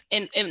place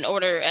in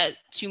order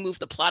to move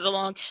the plot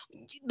along,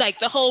 like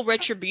the whole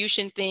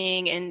retribution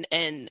thing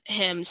and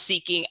him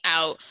seeking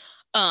out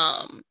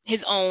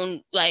his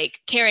own,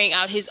 like carrying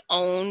out his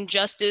own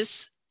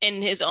justice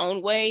in his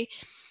own way.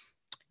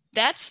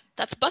 That's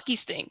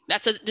Bucky's thing.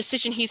 That's a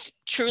decision he's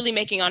truly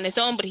making on his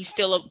own, but he's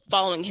still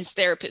following his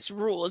therapist's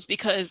rules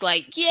because,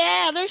 like,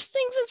 yeah, there's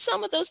things in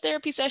some of those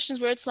therapy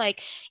sessions where it's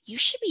like, you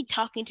should be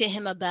talking to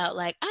him about,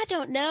 like, I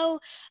don't know,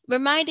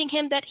 reminding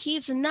him that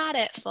he's not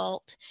at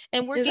fault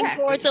and working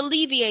towards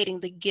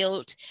alleviating the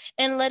guilt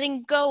and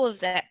letting go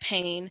of that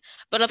pain.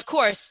 But of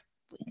course,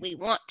 we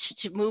want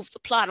to move the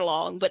plot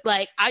along. But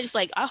like, I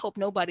hope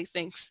nobody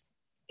thinks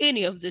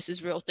any of this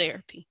is real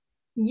therapy.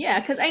 Yeah,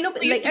 because I know,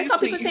 like, I saw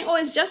people saying, "Oh,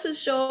 it's just a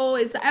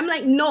show." I'm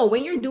like, no.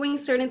 When you're doing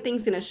certain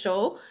things in a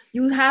show,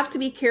 you have to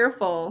be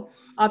careful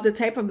of the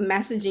type of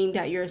messaging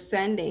that you're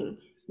sending,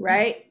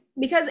 right?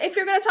 Because if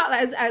you're going to talk,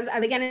 as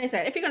again I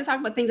said, if you're going to talk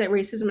about things like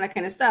racism and that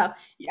kind of stuff,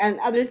 and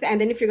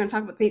and then if you're going to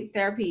talk about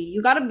therapy,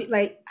 you got to be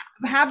like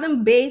have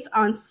them based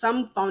on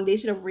some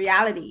foundation of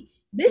reality.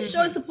 This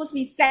show is supposed to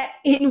be set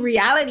in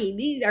reality.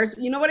 These are,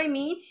 you know what I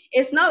mean?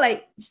 It's not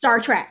like Star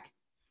Trek.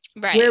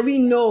 Right. Where we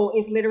know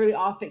it's literally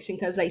all fiction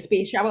because like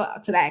space travel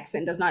to that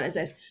extent does not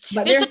exist.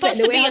 But there's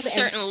supposed to be a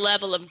certain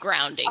level of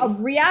grounding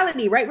of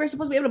reality, right? We're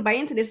supposed to be able to buy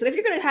into this. So if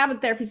you're going to have a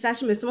therapy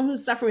session with someone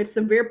who's suffering with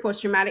severe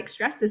post-traumatic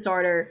stress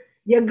disorder,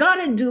 you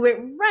gotta do it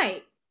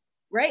right,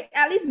 right?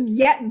 At least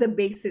get the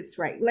basics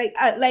right, like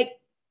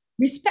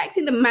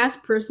respecting the man's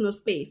personal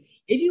space.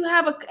 If you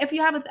have a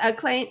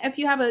client, if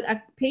you have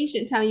a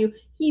patient telling you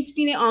he's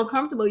feeling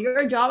uncomfortable,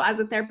 your job as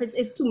a therapist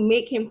is to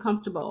make him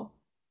comfortable.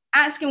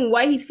 Ask him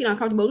why he's feeling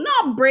uncomfortable,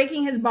 not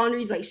breaking his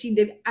boundaries like she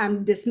did,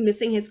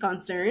 dismissing his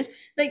concerns.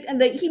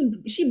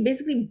 She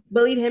basically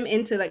bullied him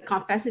into like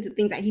confessing to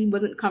things that he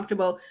wasn't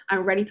comfortable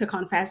and ready to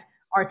confess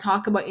or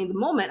talk about in the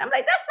moment. I'm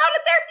like, that's not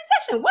a therapy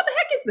session. What the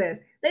heck is this?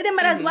 They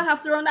might as well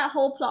have thrown that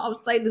whole plot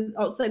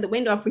outside the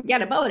window and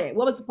forget about it.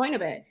 What was the point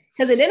of it?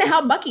 Because it didn't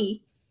help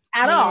Bucky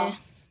at all.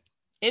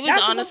 It was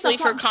that's honestly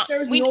for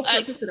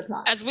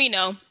as we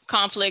know,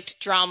 conflict,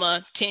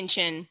 drama,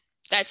 tension.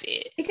 That's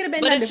it. It could have been,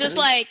 but it's just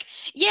like,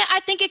 yeah, I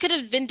think it could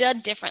have been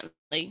done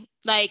differently.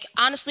 Like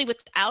honestly,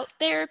 without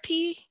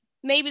therapy,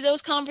 maybe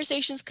those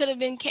conversations could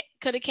have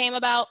came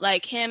about,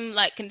 like him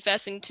like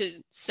confessing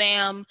to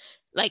Sam,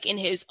 like in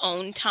his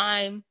own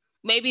time.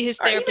 Maybe his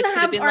therapist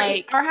could have been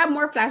or have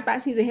more flashback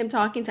scenes of him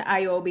talking to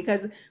Ayo,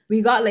 because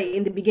we got like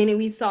in the beginning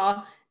we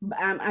saw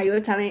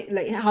Ayo telling,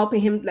 like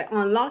helping him, like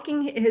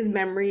unlocking his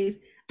memories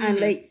and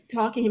like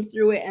talking him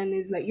through it, and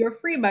is like, you're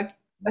free,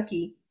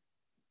 Bucky.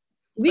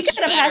 We could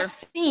have had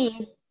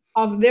scenes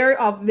of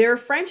their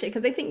friendship,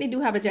 because I think they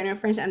do have a genuine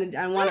friendship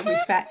and one of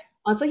respect.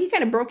 And so he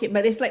kind of broke it,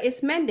 but it's like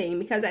it's mending,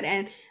 because at the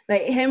end,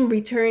 like him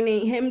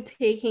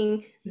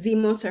taking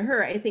Zemo to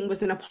her, I think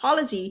was an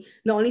apology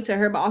not only to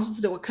her but also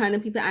to the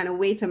Wakanda people, and a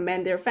way to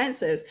mend their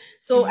fences.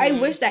 So I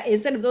wish that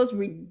instead of those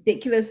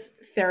ridiculous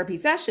therapy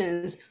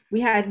sessions, we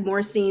had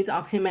more scenes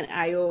of him and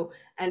Ayo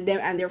and them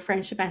and their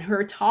friendship, and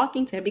her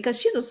talking to him, because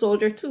she's a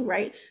soldier too,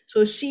 right?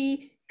 So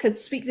she could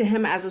speak to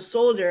him as a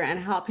soldier and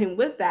help him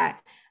with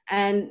that,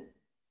 and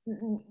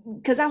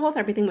because that whole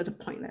therapy thing was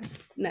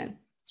pointless then.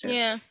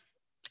 Yeah,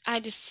 I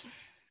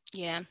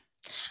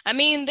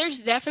mean,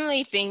 there's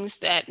definitely things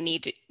that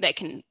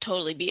can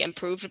totally be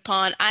improved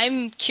upon.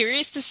 I'm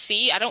curious to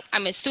see.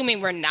 I'm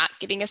assuming we're not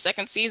getting a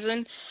second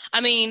season.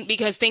 I mean,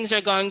 because things are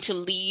going to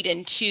lead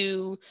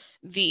into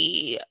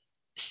the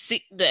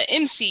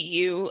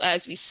MCU,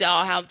 as we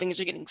saw how things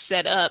are getting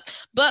set up.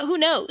 But who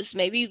knows?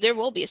 Maybe there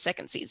will be a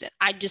second season.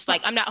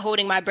 I'm not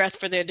holding my breath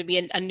for there to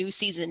be a new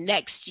season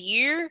next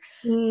year.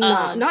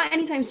 No, not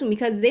anytime soon,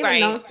 because they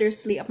announced their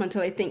slate up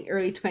until I think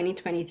early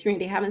 2023,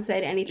 and they haven't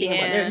said anything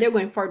about they're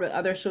going forward with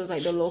other shows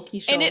like the Loki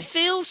show. And it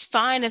feels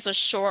fine as a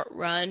short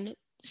run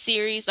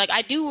series. Like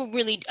I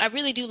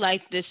really do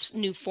like this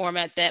new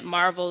format that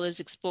Marvel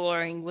is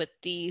exploring with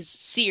these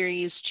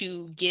series,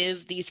 to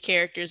give these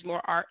characters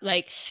more arc,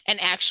 like an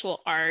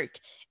actual arc,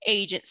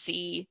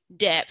 agency,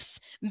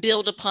 depths,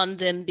 build upon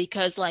them.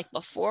 Because like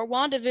before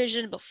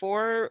WandaVision,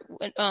 before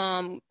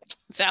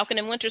Falcon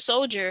and Winter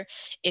Soldier,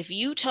 if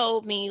you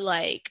told me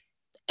like,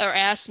 or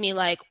asked me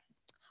like,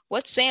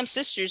 what's Sam's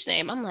sister's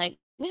name, I'm like,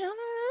 well,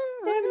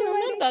 I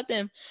don't know about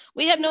them.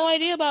 We have no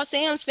idea about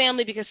Sam's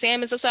family, because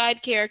Sam is a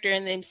side character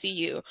in the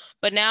MCU.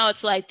 But now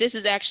it's like, this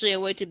is actually a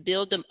way to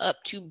build them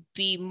up to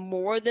be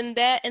more than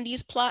that in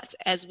these plots,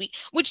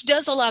 which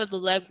does a lot of the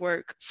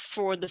legwork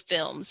for the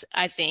films,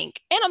 I think.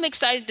 And I'm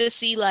excited to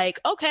see like,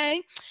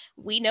 okay,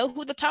 we know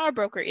who the power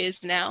broker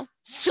is now.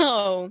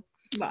 So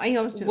But I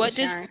always do What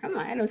does Sharon. I'm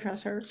like, I don't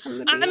trust her from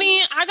the I beginning.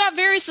 mean, I got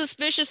very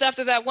suspicious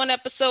after that one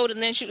episode,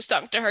 and then she was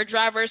talking to her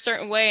driver a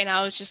certain way, and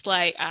I was just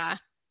like,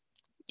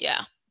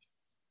 yeah.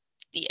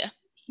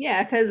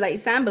 Yeah, because like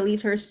Sam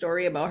believed her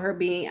story about her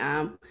being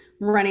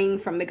running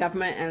from the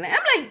government, and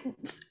I'm like,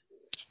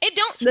 It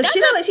don't does that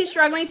she look like she's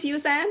struggling to you,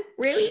 Sam?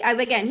 Really? As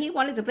again, he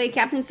wanted to play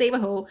Captain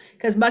Save-A-Hole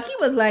because Bucky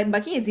and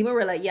Zemo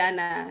were like, yeah,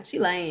 nah, she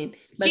lying.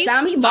 But She's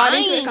Sam, he bought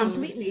into it fine.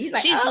 completely. He's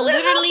like, She's oh, we'll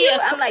help literally you.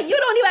 I'm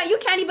like, you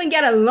can't even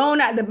get a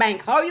loan at the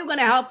bank. How are you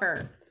gonna help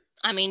her?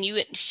 I mean,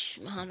 I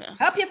don't know.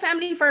 Help your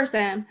family first,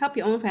 Sam. Help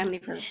your own family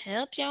first.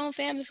 Help your own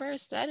family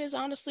first. That is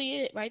honestly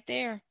it right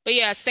there. But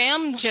yeah,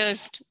 Sam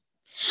just,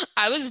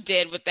 I was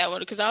dead with that one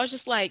because I was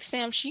just like,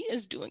 Sam, she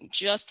is doing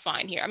just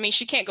fine here. I mean,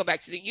 she can't go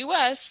back to the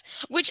US,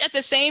 which at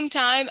the same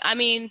time, I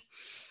mean,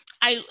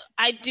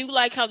 I do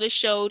like how the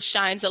show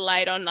shines a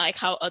light on like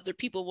how other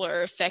people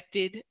were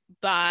affected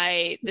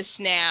by the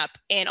snap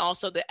and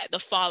also the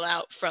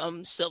fallout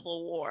from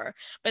Civil War.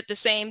 But at the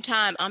same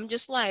time, I'm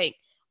just like,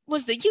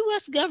 was the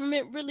US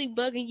government really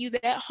bugging you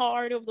that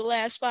hard over the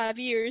last 5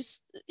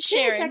 years,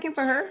 Sharon? Checking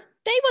for her.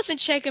 They wasn't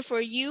checking for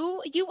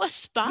you. You a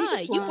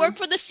spy. You work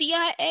for the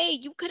CIA.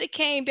 You could have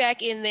came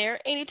back in there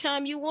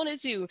anytime you wanted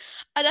to.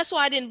 That's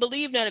why I didn't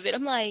believe none of it.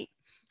 I'm like,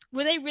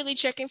 were they really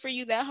checking for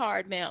you that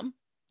hard, ma'am?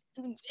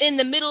 In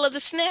the middle of the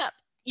snap,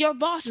 your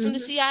boss from the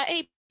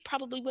CIA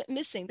probably went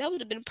missing. That would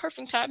have been a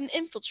perfect time to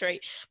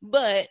infiltrate.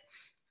 But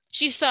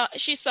she saw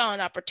an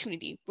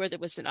opportunity where there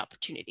was an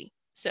opportunity.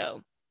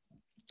 So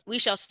we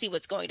shall see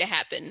what's going to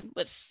happen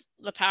with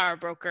the power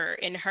broker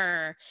and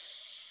her.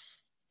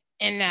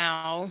 And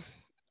now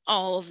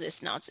all of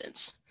this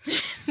nonsense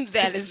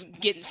that is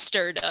getting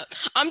stirred up.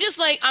 I'm just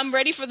like, I'm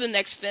ready for the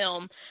next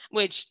film,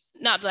 which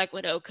not Black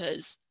Widow,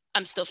 because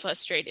I'm still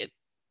frustrated.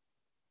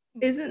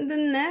 Isn't the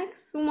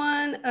next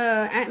one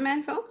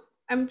Ant-Man film?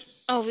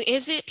 Oh,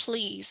 is it?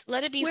 Please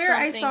let it be. Where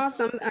something.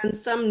 I saw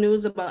some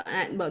news about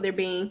there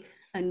being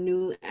a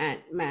new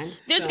Ant-Man.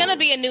 There's gonna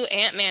be a new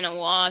Ant-Man and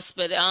Wasp,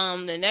 but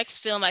the next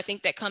film I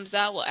think that comes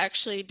out will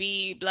actually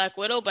be Black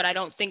Widow, but I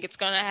don't think it's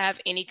gonna have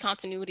any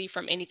continuity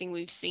from anything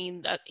we've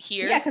seen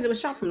here. Yeah, because it was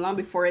shot from long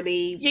before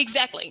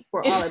exactly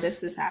for all of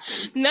this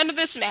happened. None of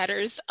this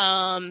matters.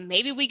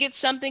 Maybe we get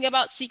something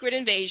about Secret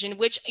Invasion,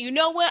 which, you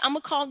know what, I'm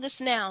gonna call this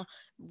now.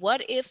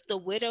 What if the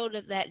widow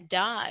that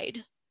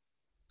died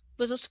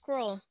was a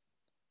Skrull?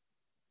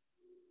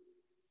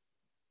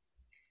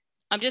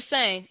 I'm just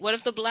saying, what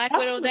if the Black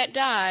Widow that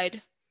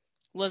died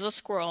was a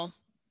Skrull?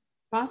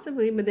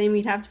 Possibly, but then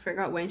we'd have to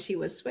figure out when she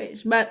was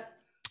switched. But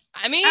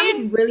I mean,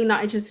 I'm really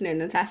not interested in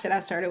Natasha.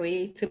 That started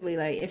way to be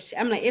like,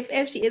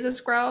 if she is a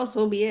Skrull,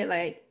 so be it.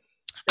 Like,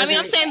 I mean,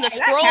 I'm saying the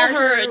Skrull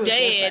her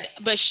dead,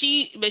 but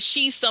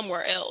she's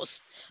somewhere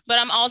else. But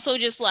I'm also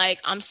just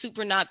like, I'm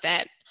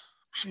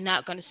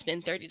not going to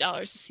spend $30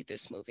 to see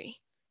this movie.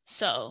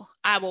 So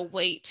I will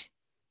wait,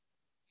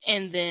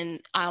 and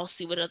then I'll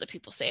see what other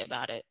people say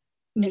about it.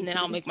 And then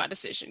I'll make my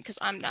decision, because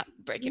I'm not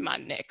breaking my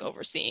neck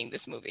over seeing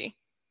this movie.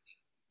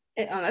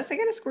 Unless I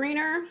get a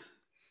screener.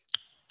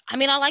 I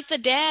mean, I like the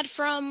dad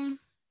from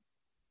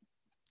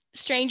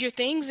Stranger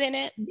Things in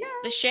it. Yeah.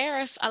 The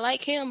sheriff. I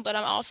like him, but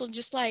I'm also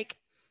just like,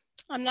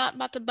 I'm not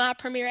about to buy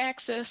Premier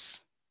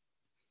Access.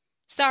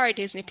 Sorry,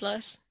 Disney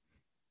Plus.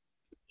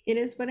 It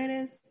is what it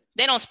is.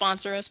 They don't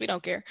sponsor us. We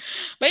don't care.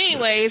 But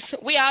anyways,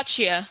 we out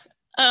here.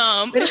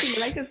 But if you would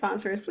like to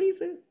sponsor us, please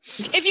do.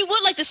 If you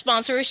would like to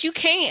sponsor us, you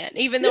can.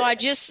 Even though I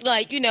just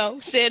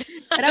said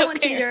I don't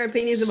want to change your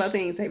opinions about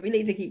things. I really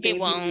need to keep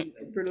being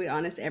brutally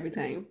honest every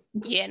time.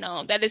 Yeah,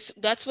 no,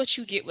 that's what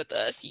you get with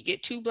us. You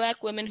get two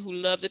Black women who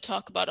love to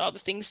talk about all the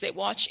things they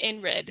watch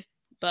and read.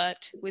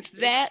 But with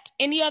that,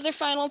 any other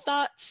final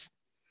thoughts?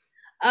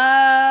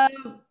 About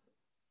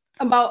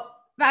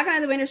Falcon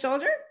and the Winter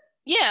Soldier?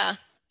 Yeah.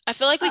 I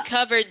feel like we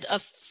covered a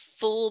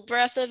full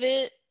breadth of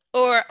it.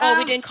 Or,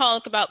 we didn't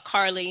talk about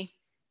Carly.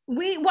 I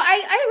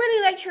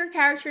really liked her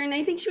character, and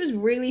I think she was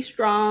really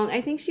strong. I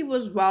think she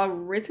was well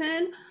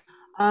written.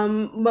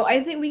 But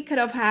I think we could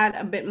have had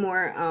a bit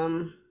more.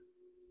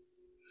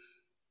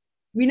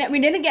 We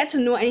didn't get to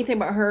know anything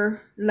about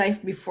her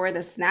life before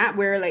the snap,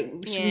 where like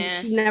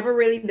she never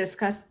really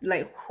discussed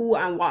like who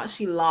and what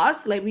she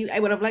lost. Like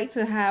I would have liked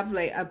to have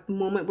like a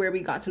moment where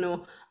we got to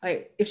know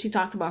like if she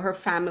talked about her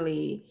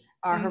family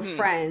or her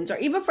friends, or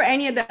even for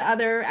any of the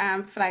other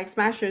Flag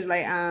Smashers,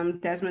 like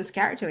Desmond's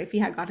character, like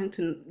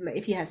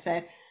if he had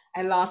said,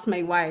 I lost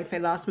my wife, I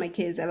lost my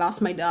kids, I lost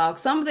my dog,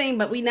 something,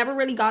 but we never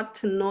really got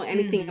to know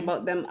anything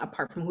about them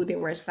apart from who they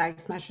were as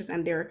Flag Smashers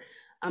and their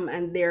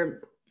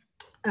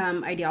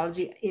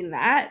ideology in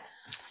that.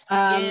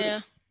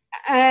 And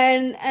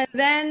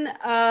then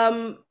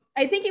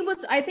I think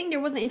there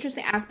was an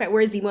interesting aspect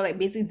where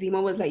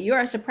Zemo was like, you're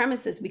a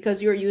supremacist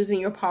because you're using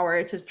your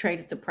power to try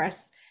to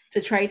suppress, to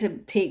try to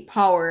take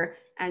power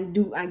and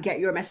get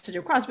your message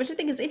across, which I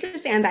think is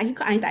interesting, and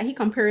that he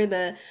compared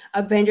the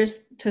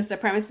Avengers to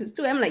supremacists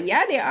too. I'm like,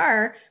 yeah, they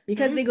are,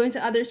 because they go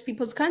into other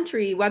people's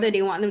country, whether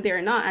they want them there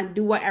or not, and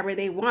do whatever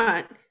they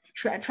want,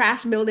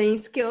 trash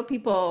buildings, kill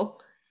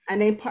people,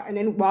 and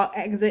then walk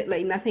exit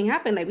like nothing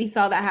happened. Like we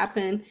saw that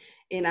happen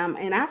in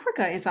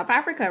Africa, in South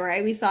Africa,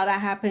 right? We saw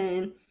that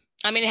happen.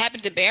 I mean, it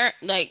happened to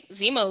like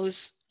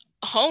Zemo's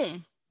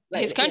home,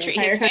 Like his the country,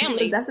 entire his country was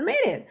family.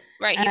 decimated.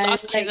 Right. He And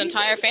lost like his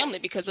entire family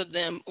because of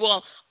them.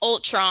 Well,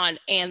 Ultron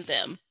and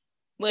them,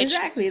 which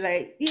exactly,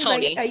 like he's like,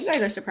 Tony. yeah, you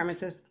guys are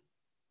supremacists,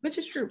 which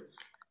is true.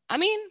 I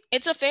mean,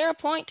 it's a fair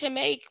point to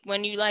make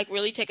when you like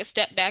really take a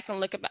step back and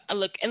look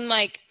and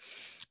like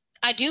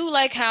I do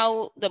like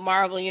how the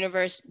Marvel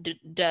universe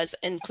does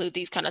include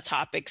these kind of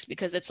topics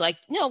because it's like,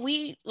 you know,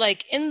 we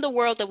like in the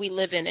world that we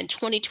live in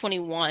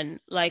 2021,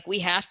 like we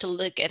have to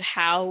look at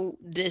how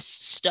this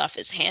stuff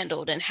is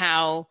handled and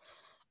how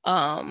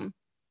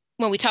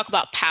when we talk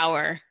about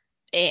power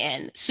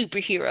and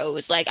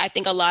superheroes, like I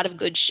think a lot of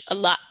good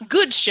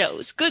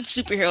shows, good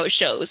superhero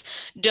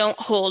shows don't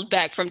hold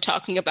back from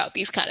talking about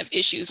these kind of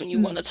issues when you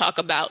want to talk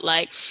about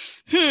like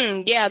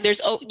yeah, there's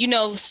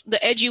the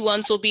edgy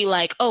ones will be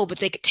like, oh, but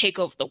they could take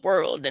over the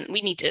world and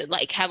we need to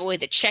like have a way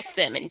to check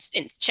them and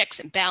checks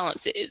and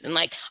balances and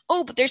like,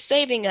 oh, but they're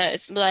saving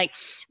us. Like,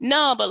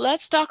 no, but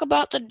let's talk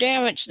about the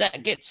damage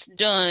that gets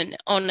done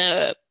on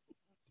a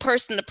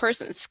person to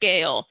person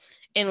scale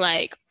and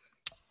like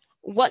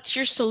what's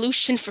your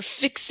solution for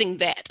fixing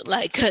that?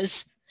 Like,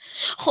 because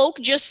Hulk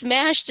just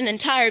smashed an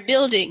entire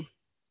building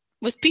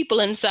with people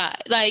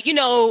inside. Like,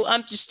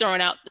 I'm just throwing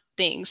out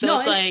things. So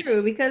it's like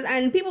true because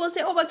and people will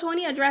say, oh, but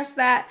Tony addressed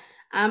that.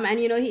 And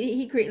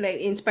he create like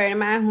in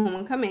Spider-Man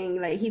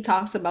Homecoming, like he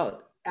talks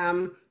about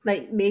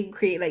like they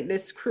create like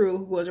this crew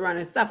who goes around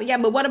and stuff. But yeah,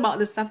 but what about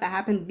the stuff that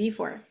happened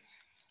before?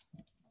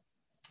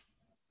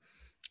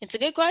 It's a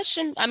good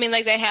question. I mean,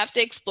 like they have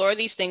to explore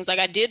these things. Like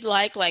I do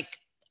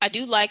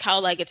like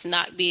how like it's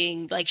not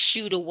being like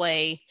shooed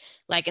away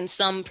like in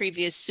some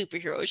previous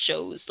superhero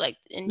shows like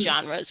in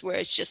genres where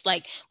it's just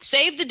like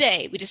save the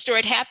day. We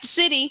destroyed half the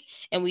city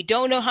and we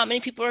don't know how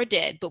many people are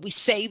dead, but we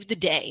saved the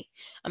day.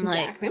 I'm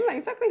like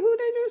exactly who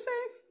did you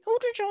save? Who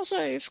did y'all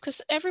save? Because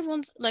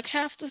everyone's like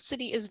half the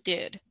city is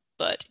dead.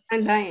 But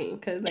and dying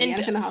because like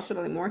in the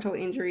hospital, like mortal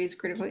injuries,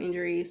 critical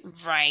injuries.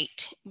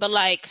 Right. But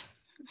like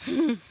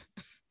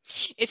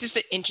it's just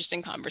an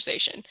interesting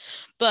conversation.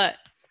 But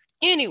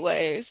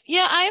anyways,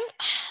 yeah,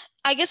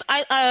 I guess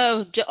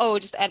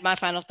just to add my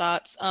final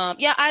thoughts.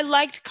 Yeah, I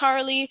liked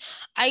Karli.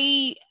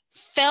 I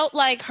felt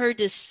like her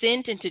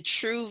descent into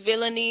true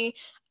villainy.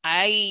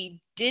 I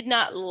did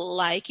not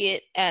like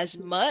it as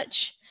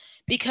much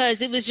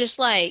because it was just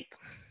like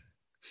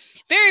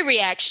very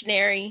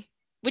reactionary,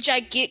 which I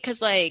get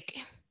because like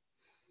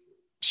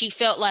she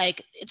felt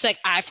like it's like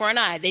eye for an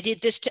eye. They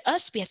did this to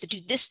us. We have to do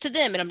this to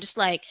them. And I'm just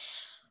like,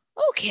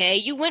 okay,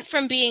 you went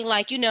from being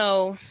like,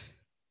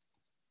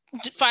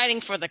 fighting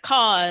for the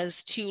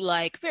cause to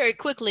like very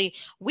quickly,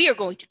 we are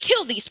going to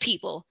kill these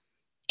people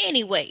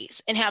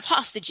anyways and have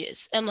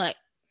hostages. I'm like,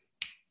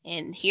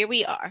 and here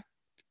we are.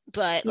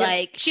 But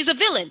like, she's a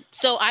villain,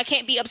 so I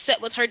can't be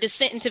upset with her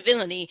descent into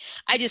villainy.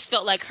 I just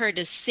felt like her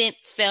descent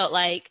felt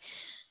like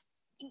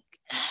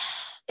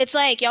it's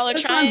like y'all are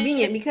trying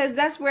convenient because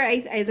that's where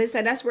as I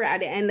said, that's where at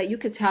the end like you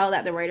could tell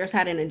that the writers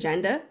had an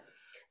agenda.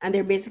 And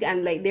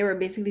they were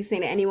basically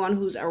saying that anyone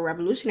who's a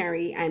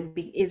revolutionary and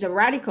is a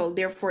radical,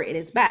 therefore it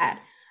is bad.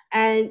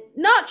 And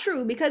not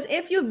true, because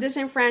if you've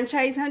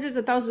disenfranchised hundreds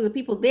of thousands of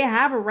people, they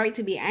have a right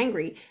to be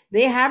angry.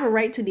 They have a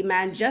right to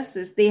demand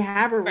justice. They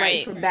have a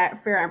right for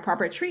fair and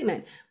proper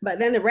treatment. But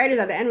then the writers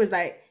at the end was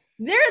like,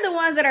 they're the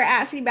ones that are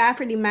actually bad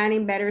for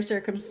demanding better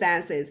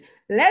circumstances.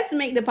 Let's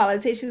make the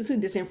politicians who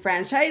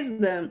disenfranchise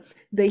them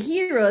the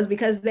heroes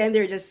because then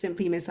they're just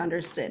simply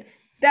misunderstood.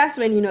 That's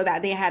when you know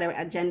that they had an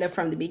agenda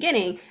from the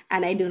beginning,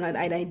 and I do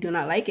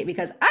not like it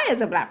because I,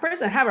 as a Black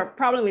person, have a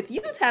problem with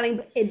you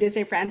telling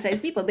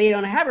disenfranchised people they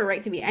don't have a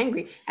right to be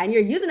angry, and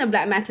you're using a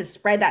Black man to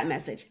spread that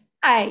message.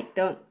 I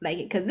don't like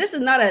it because this is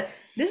not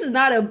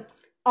GOP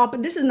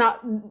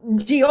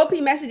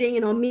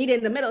messaging. Meet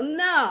in the middle.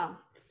 No,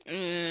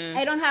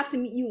 I don't have to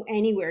meet you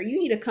anywhere. You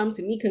need to come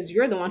to me because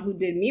you're the one who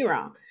did me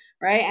wrong.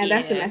 Right. And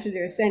that's the message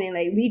they're sending.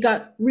 Like,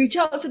 reach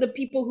out to the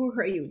people who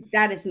hurt you.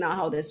 That is not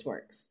how this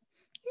works.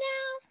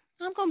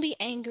 No, I'm gonna be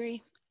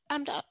angry. I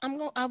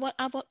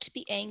want to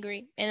be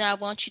angry, and I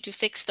want you to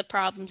fix the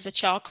problems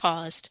that y'all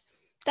caused.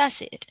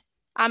 That's it.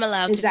 I'm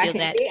allowed to feel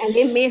that. And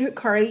they made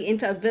Karli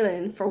into a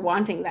villain for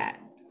wanting that.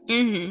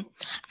 I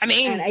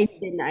mean, and I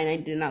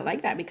did not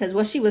like that because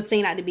what she was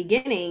saying at the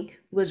beginning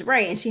was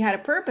right, and she had a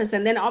purpose,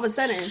 and then all of a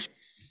sudden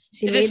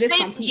she made this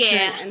complete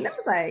turn, and that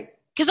was like.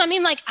 Because I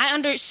mean, like, I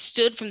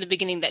understood from the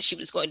beginning that she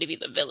was going to be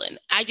the villain.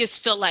 I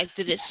just felt like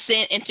the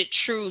descent into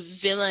true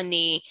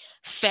villainy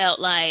felt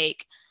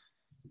like,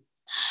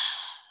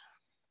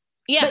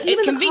 But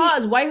even the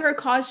cause, why her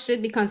cause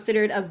should be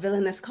considered a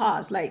villainous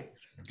cause, like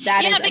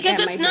that. Yeah, because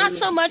it's not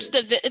so much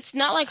it's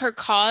not like her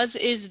cause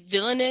is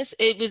villainous.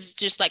 It was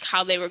just like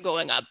how they were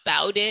going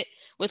about it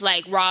with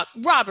like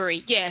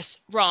robbery, yes,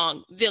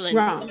 wrong, villain,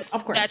 wrong,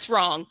 of course, that's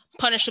wrong,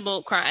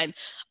 punishable crime.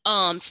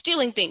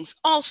 Stealing things,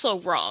 also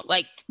wrong.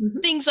 Like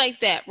things like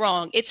that,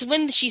 wrong. It's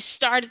when she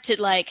started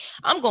to like,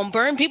 I'm gonna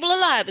burn people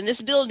alive in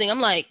this building.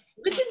 I'm like,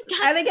 Which is,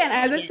 and again,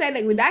 as I said,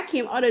 like, when that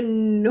came out of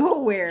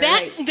nowhere.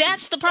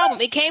 That's the problem.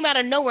 It came out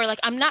of nowhere.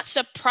 Like, I'm not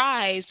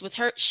surprised with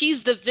her.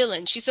 She's the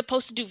villain. She's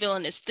supposed to do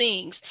villainous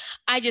things.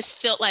 I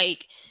just felt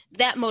like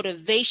that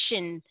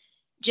motivation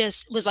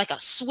just was like a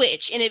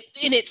switch, and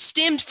it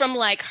stemmed from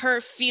like her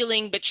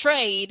feeling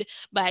betrayed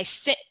by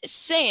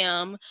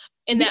Sam.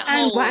 And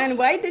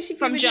why did she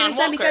feel from John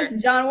Walker? Because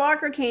John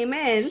Walker came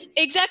in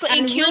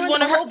and killed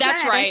one of her.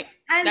 That's right.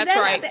 That's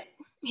right.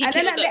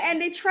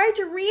 And they tried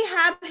to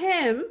rehab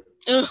him.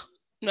 Ugh,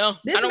 no,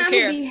 this I don't man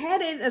care.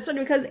 Beheaded, so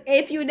because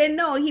if you didn't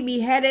know, he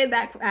beheaded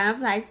that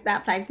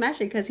flag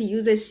smasher because he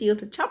used his shield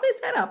to chop his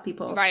head off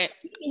people. Right.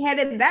 He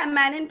beheaded that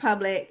man in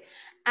public,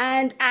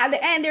 and at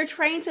the end, they're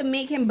trying to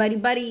make him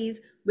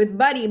buddies with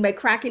Buddy by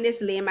cracking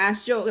this lame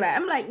ass joke. Like,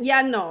 I'm like,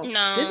 yeah, no,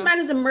 this man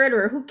is a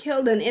murderer who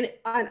killed an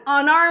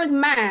unarmed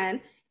man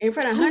in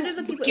front of hundreds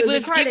of people. He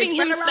was giving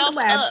himself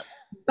up,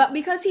 but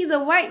because he's a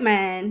white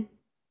man,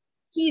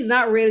 he's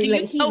not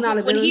really he's not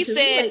a villain. When he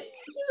said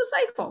he's a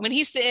psycho. When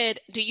he said,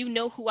 "Do you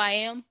know who I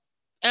am?"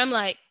 And I'm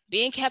like,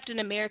 being Captain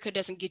America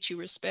doesn't get you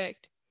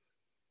respect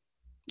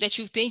that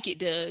you think it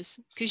does,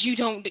 because you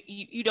don't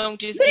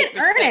just get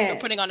respect for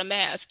putting on a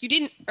mask. You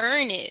didn't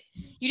earn it.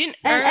 You didn't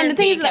earn. And the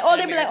thing is, like,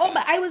 they'd be like, "Oh,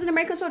 but I was an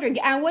American soldier."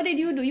 And what did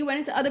you do? You went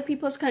into other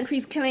people's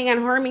countries, killing and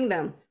harming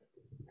them,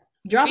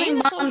 dropping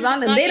bombs on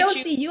them. They don't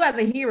see you as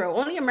a hero.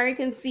 Only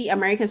Americans see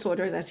American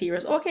soldiers as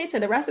heroes. Okay, to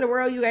the rest of the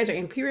world, you guys are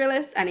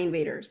imperialists and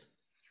invaders.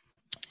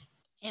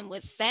 And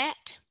with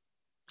that,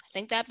 I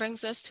think that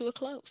brings us to a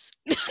close.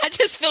 I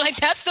just feel like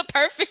that's the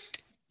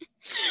perfect.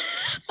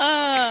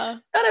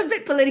 Not a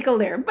bit political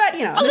there, but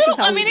you know, a little.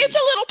 I mean, it's a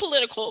little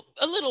political,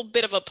 a little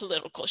bit of a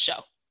political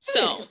show.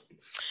 So,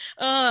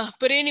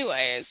 but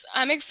anyways,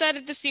 I'm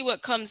excited to see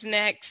what comes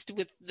next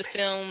with the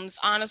films.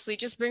 Honestly,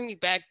 just bring me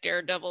back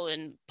Daredevil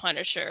and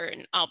Punisher,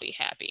 and I'll be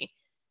happy.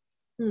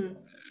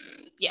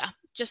 Yeah,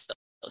 just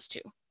those two.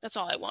 That's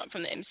all I want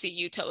from the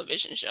MCU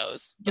television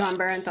shows. Jon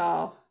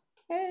Bernthal.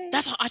 Hey.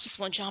 That's all. I just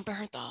want Jon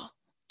Bernthal.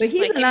 But he's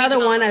like, another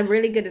one, a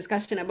really good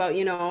discussion about,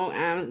 you know,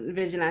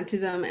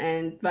 vigilantism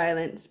and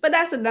violence. But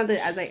that's another,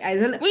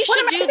 we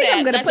should do that.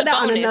 I'm going to put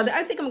that on another.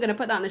 I think I'm going to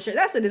put that on the show.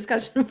 That's a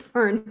discussion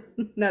for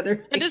another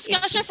day. A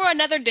discussion for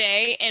another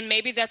day, and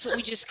maybe that's what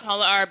we just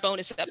call our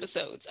bonus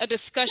episodes. A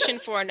discussion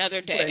for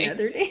another day. For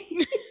another day.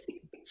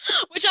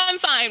 Which I'm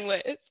fine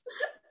with.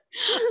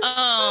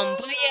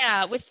 But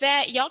yeah, with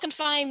that, y'all can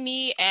find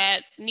me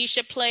at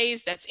Neysha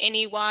Plays. That's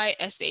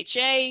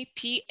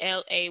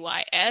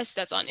NEYSHAPLAYS.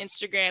 That's on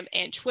Instagram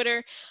and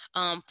Twitter.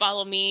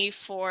 Follow me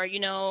for, you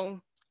know,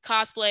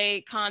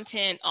 cosplay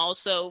content,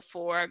 also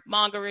for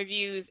manga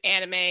reviews,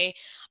 anime,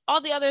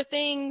 all the other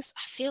things.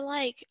 I feel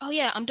like, oh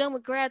yeah, I'm done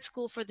with grad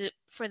school for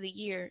the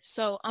year,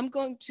 so I'm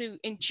going to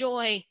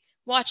enjoy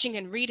watching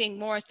and reading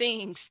more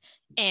things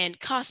and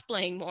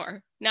cosplaying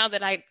more now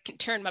that I can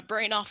turn my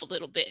brain off a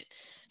little bit.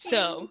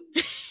 So,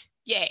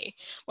 yay.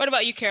 What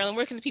about you, Carolyn?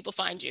 Where can the people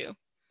find you?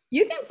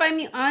 You can find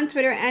me on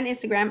Twitter and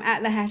Instagram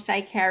at the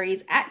hashtag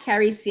Carries, at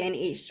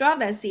CarriesCNH12.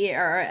 That's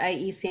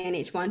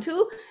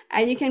CARIECNH12.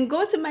 And you can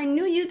go to my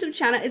new YouTube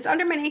channel. It's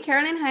under my name,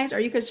 Carolyn Hines, or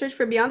you can search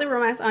for Beyond the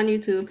Romance on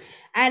YouTube.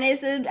 And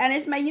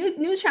it's my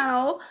new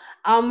channel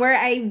where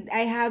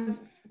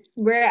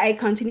I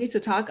continue to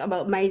talk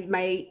about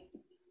my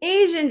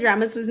Asian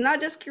dramas. So it's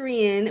not just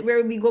Korean,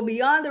 where we go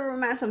beyond the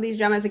romance of these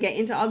dramas to get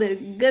into all the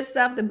good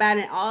stuff, the bad,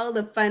 and all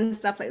the fun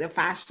stuff like the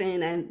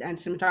fashion and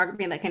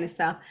cinematography and that kind of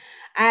stuff.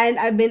 And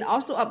I've been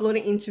also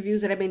uploading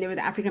interviews that I've been doing with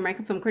the African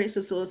American Film Critics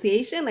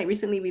Association. Like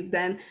recently, we've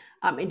done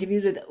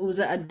interviews with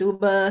Uza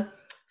Aduba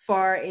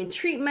for In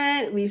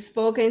Treatment. We've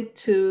spoken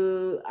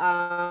to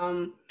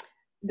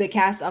the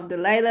cast of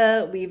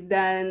Delilah. We've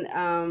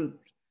done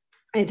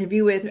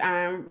interview with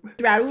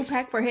Raul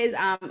Peck for his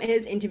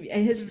interview,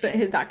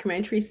 his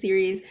documentary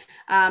series,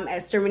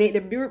 Exterminate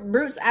the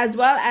Brutes, as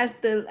well as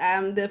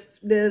the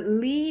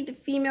lead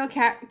female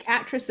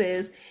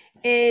actresses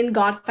in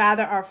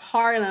Godfather of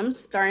Harlem,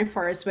 starring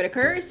Forest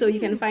Whitaker. So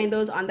you can find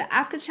those on the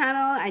AFCA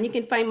channel, and you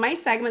can find my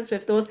segments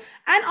with those.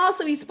 And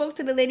also, we spoke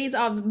to the ladies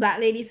of Black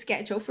Lady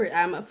Sketch Show for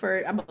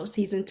about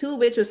season 2,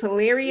 which was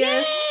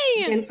hilarious.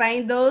 Yay! You can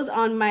find those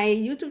on my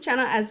YouTube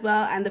channel as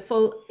well, and the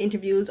full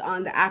interviews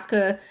on the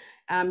AFCA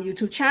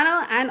YouTube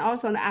channel and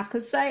also on the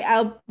AFCA site.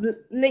 I'll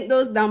link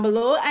those down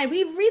below. And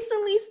we've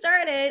recently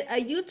started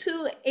a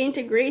YouTube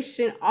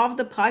integration of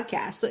the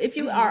podcast. So if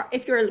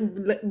you're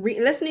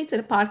listening to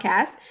the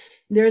podcast,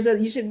 there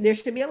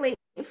should be a link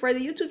for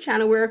the YouTube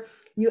channel where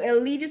it'll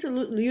lead you to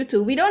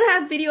YouTube. We don't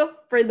have video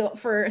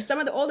for some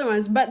of the older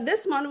ones, but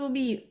this one will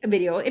be a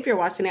video. If you're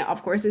watching it,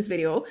 of course, it's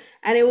video,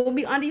 and it will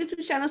be on the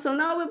YouTube channel. So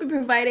now we'll be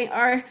providing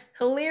our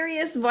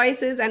hilarious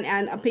voices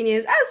and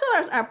opinions, as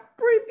well as our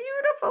pretty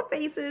beautiful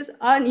faces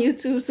on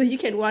YouTube, so you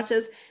can watch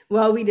us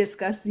while we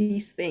discuss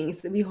these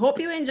things. We hope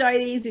you enjoy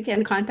these. You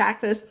can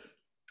contact us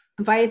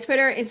via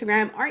Twitter,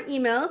 Instagram, or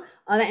email.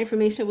 All that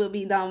information will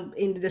be down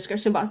in the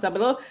description box down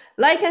below.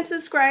 Like and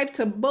subscribe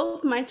to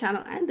both my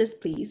channel and this,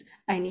 please.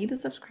 I need the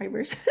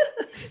subscribers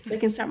so I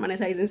can start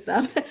monetizing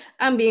stuff.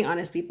 I'm being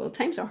honest, people.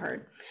 Times are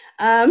hard.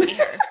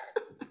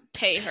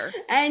 Pay her.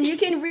 And you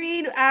can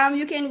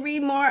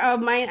read more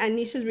of mine and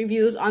Nisha's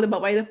reviews on the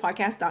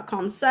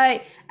butwhythepodcast.com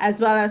site, as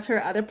well as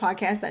her other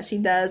podcast that she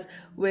does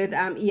with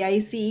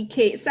EIC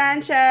Kate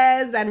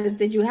Sanchez, that is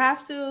Did You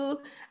Have To,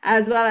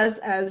 as well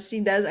as she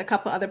does a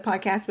couple other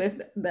podcasts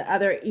with the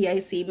other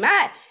EIC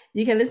Matt.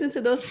 You can listen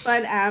to those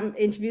fun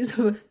interviews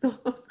with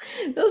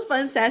those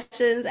fun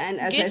sessions, and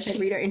as I said,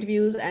 read our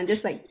interviews and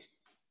just like,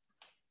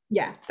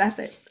 yeah, that's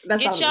it.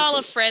 That's Get y'all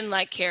a friend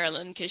like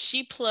Carolyn, because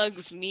she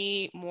plugs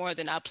me more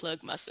than I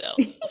plug myself.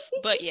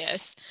 But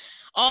yes,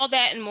 all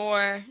that and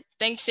more.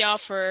 Thanks y'all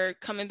for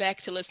coming back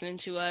to listening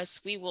to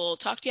us. We will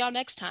talk to y'all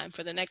next time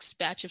for the next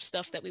batch of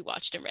stuff that we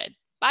watched and read.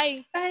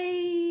 Bye.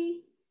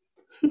 Bye.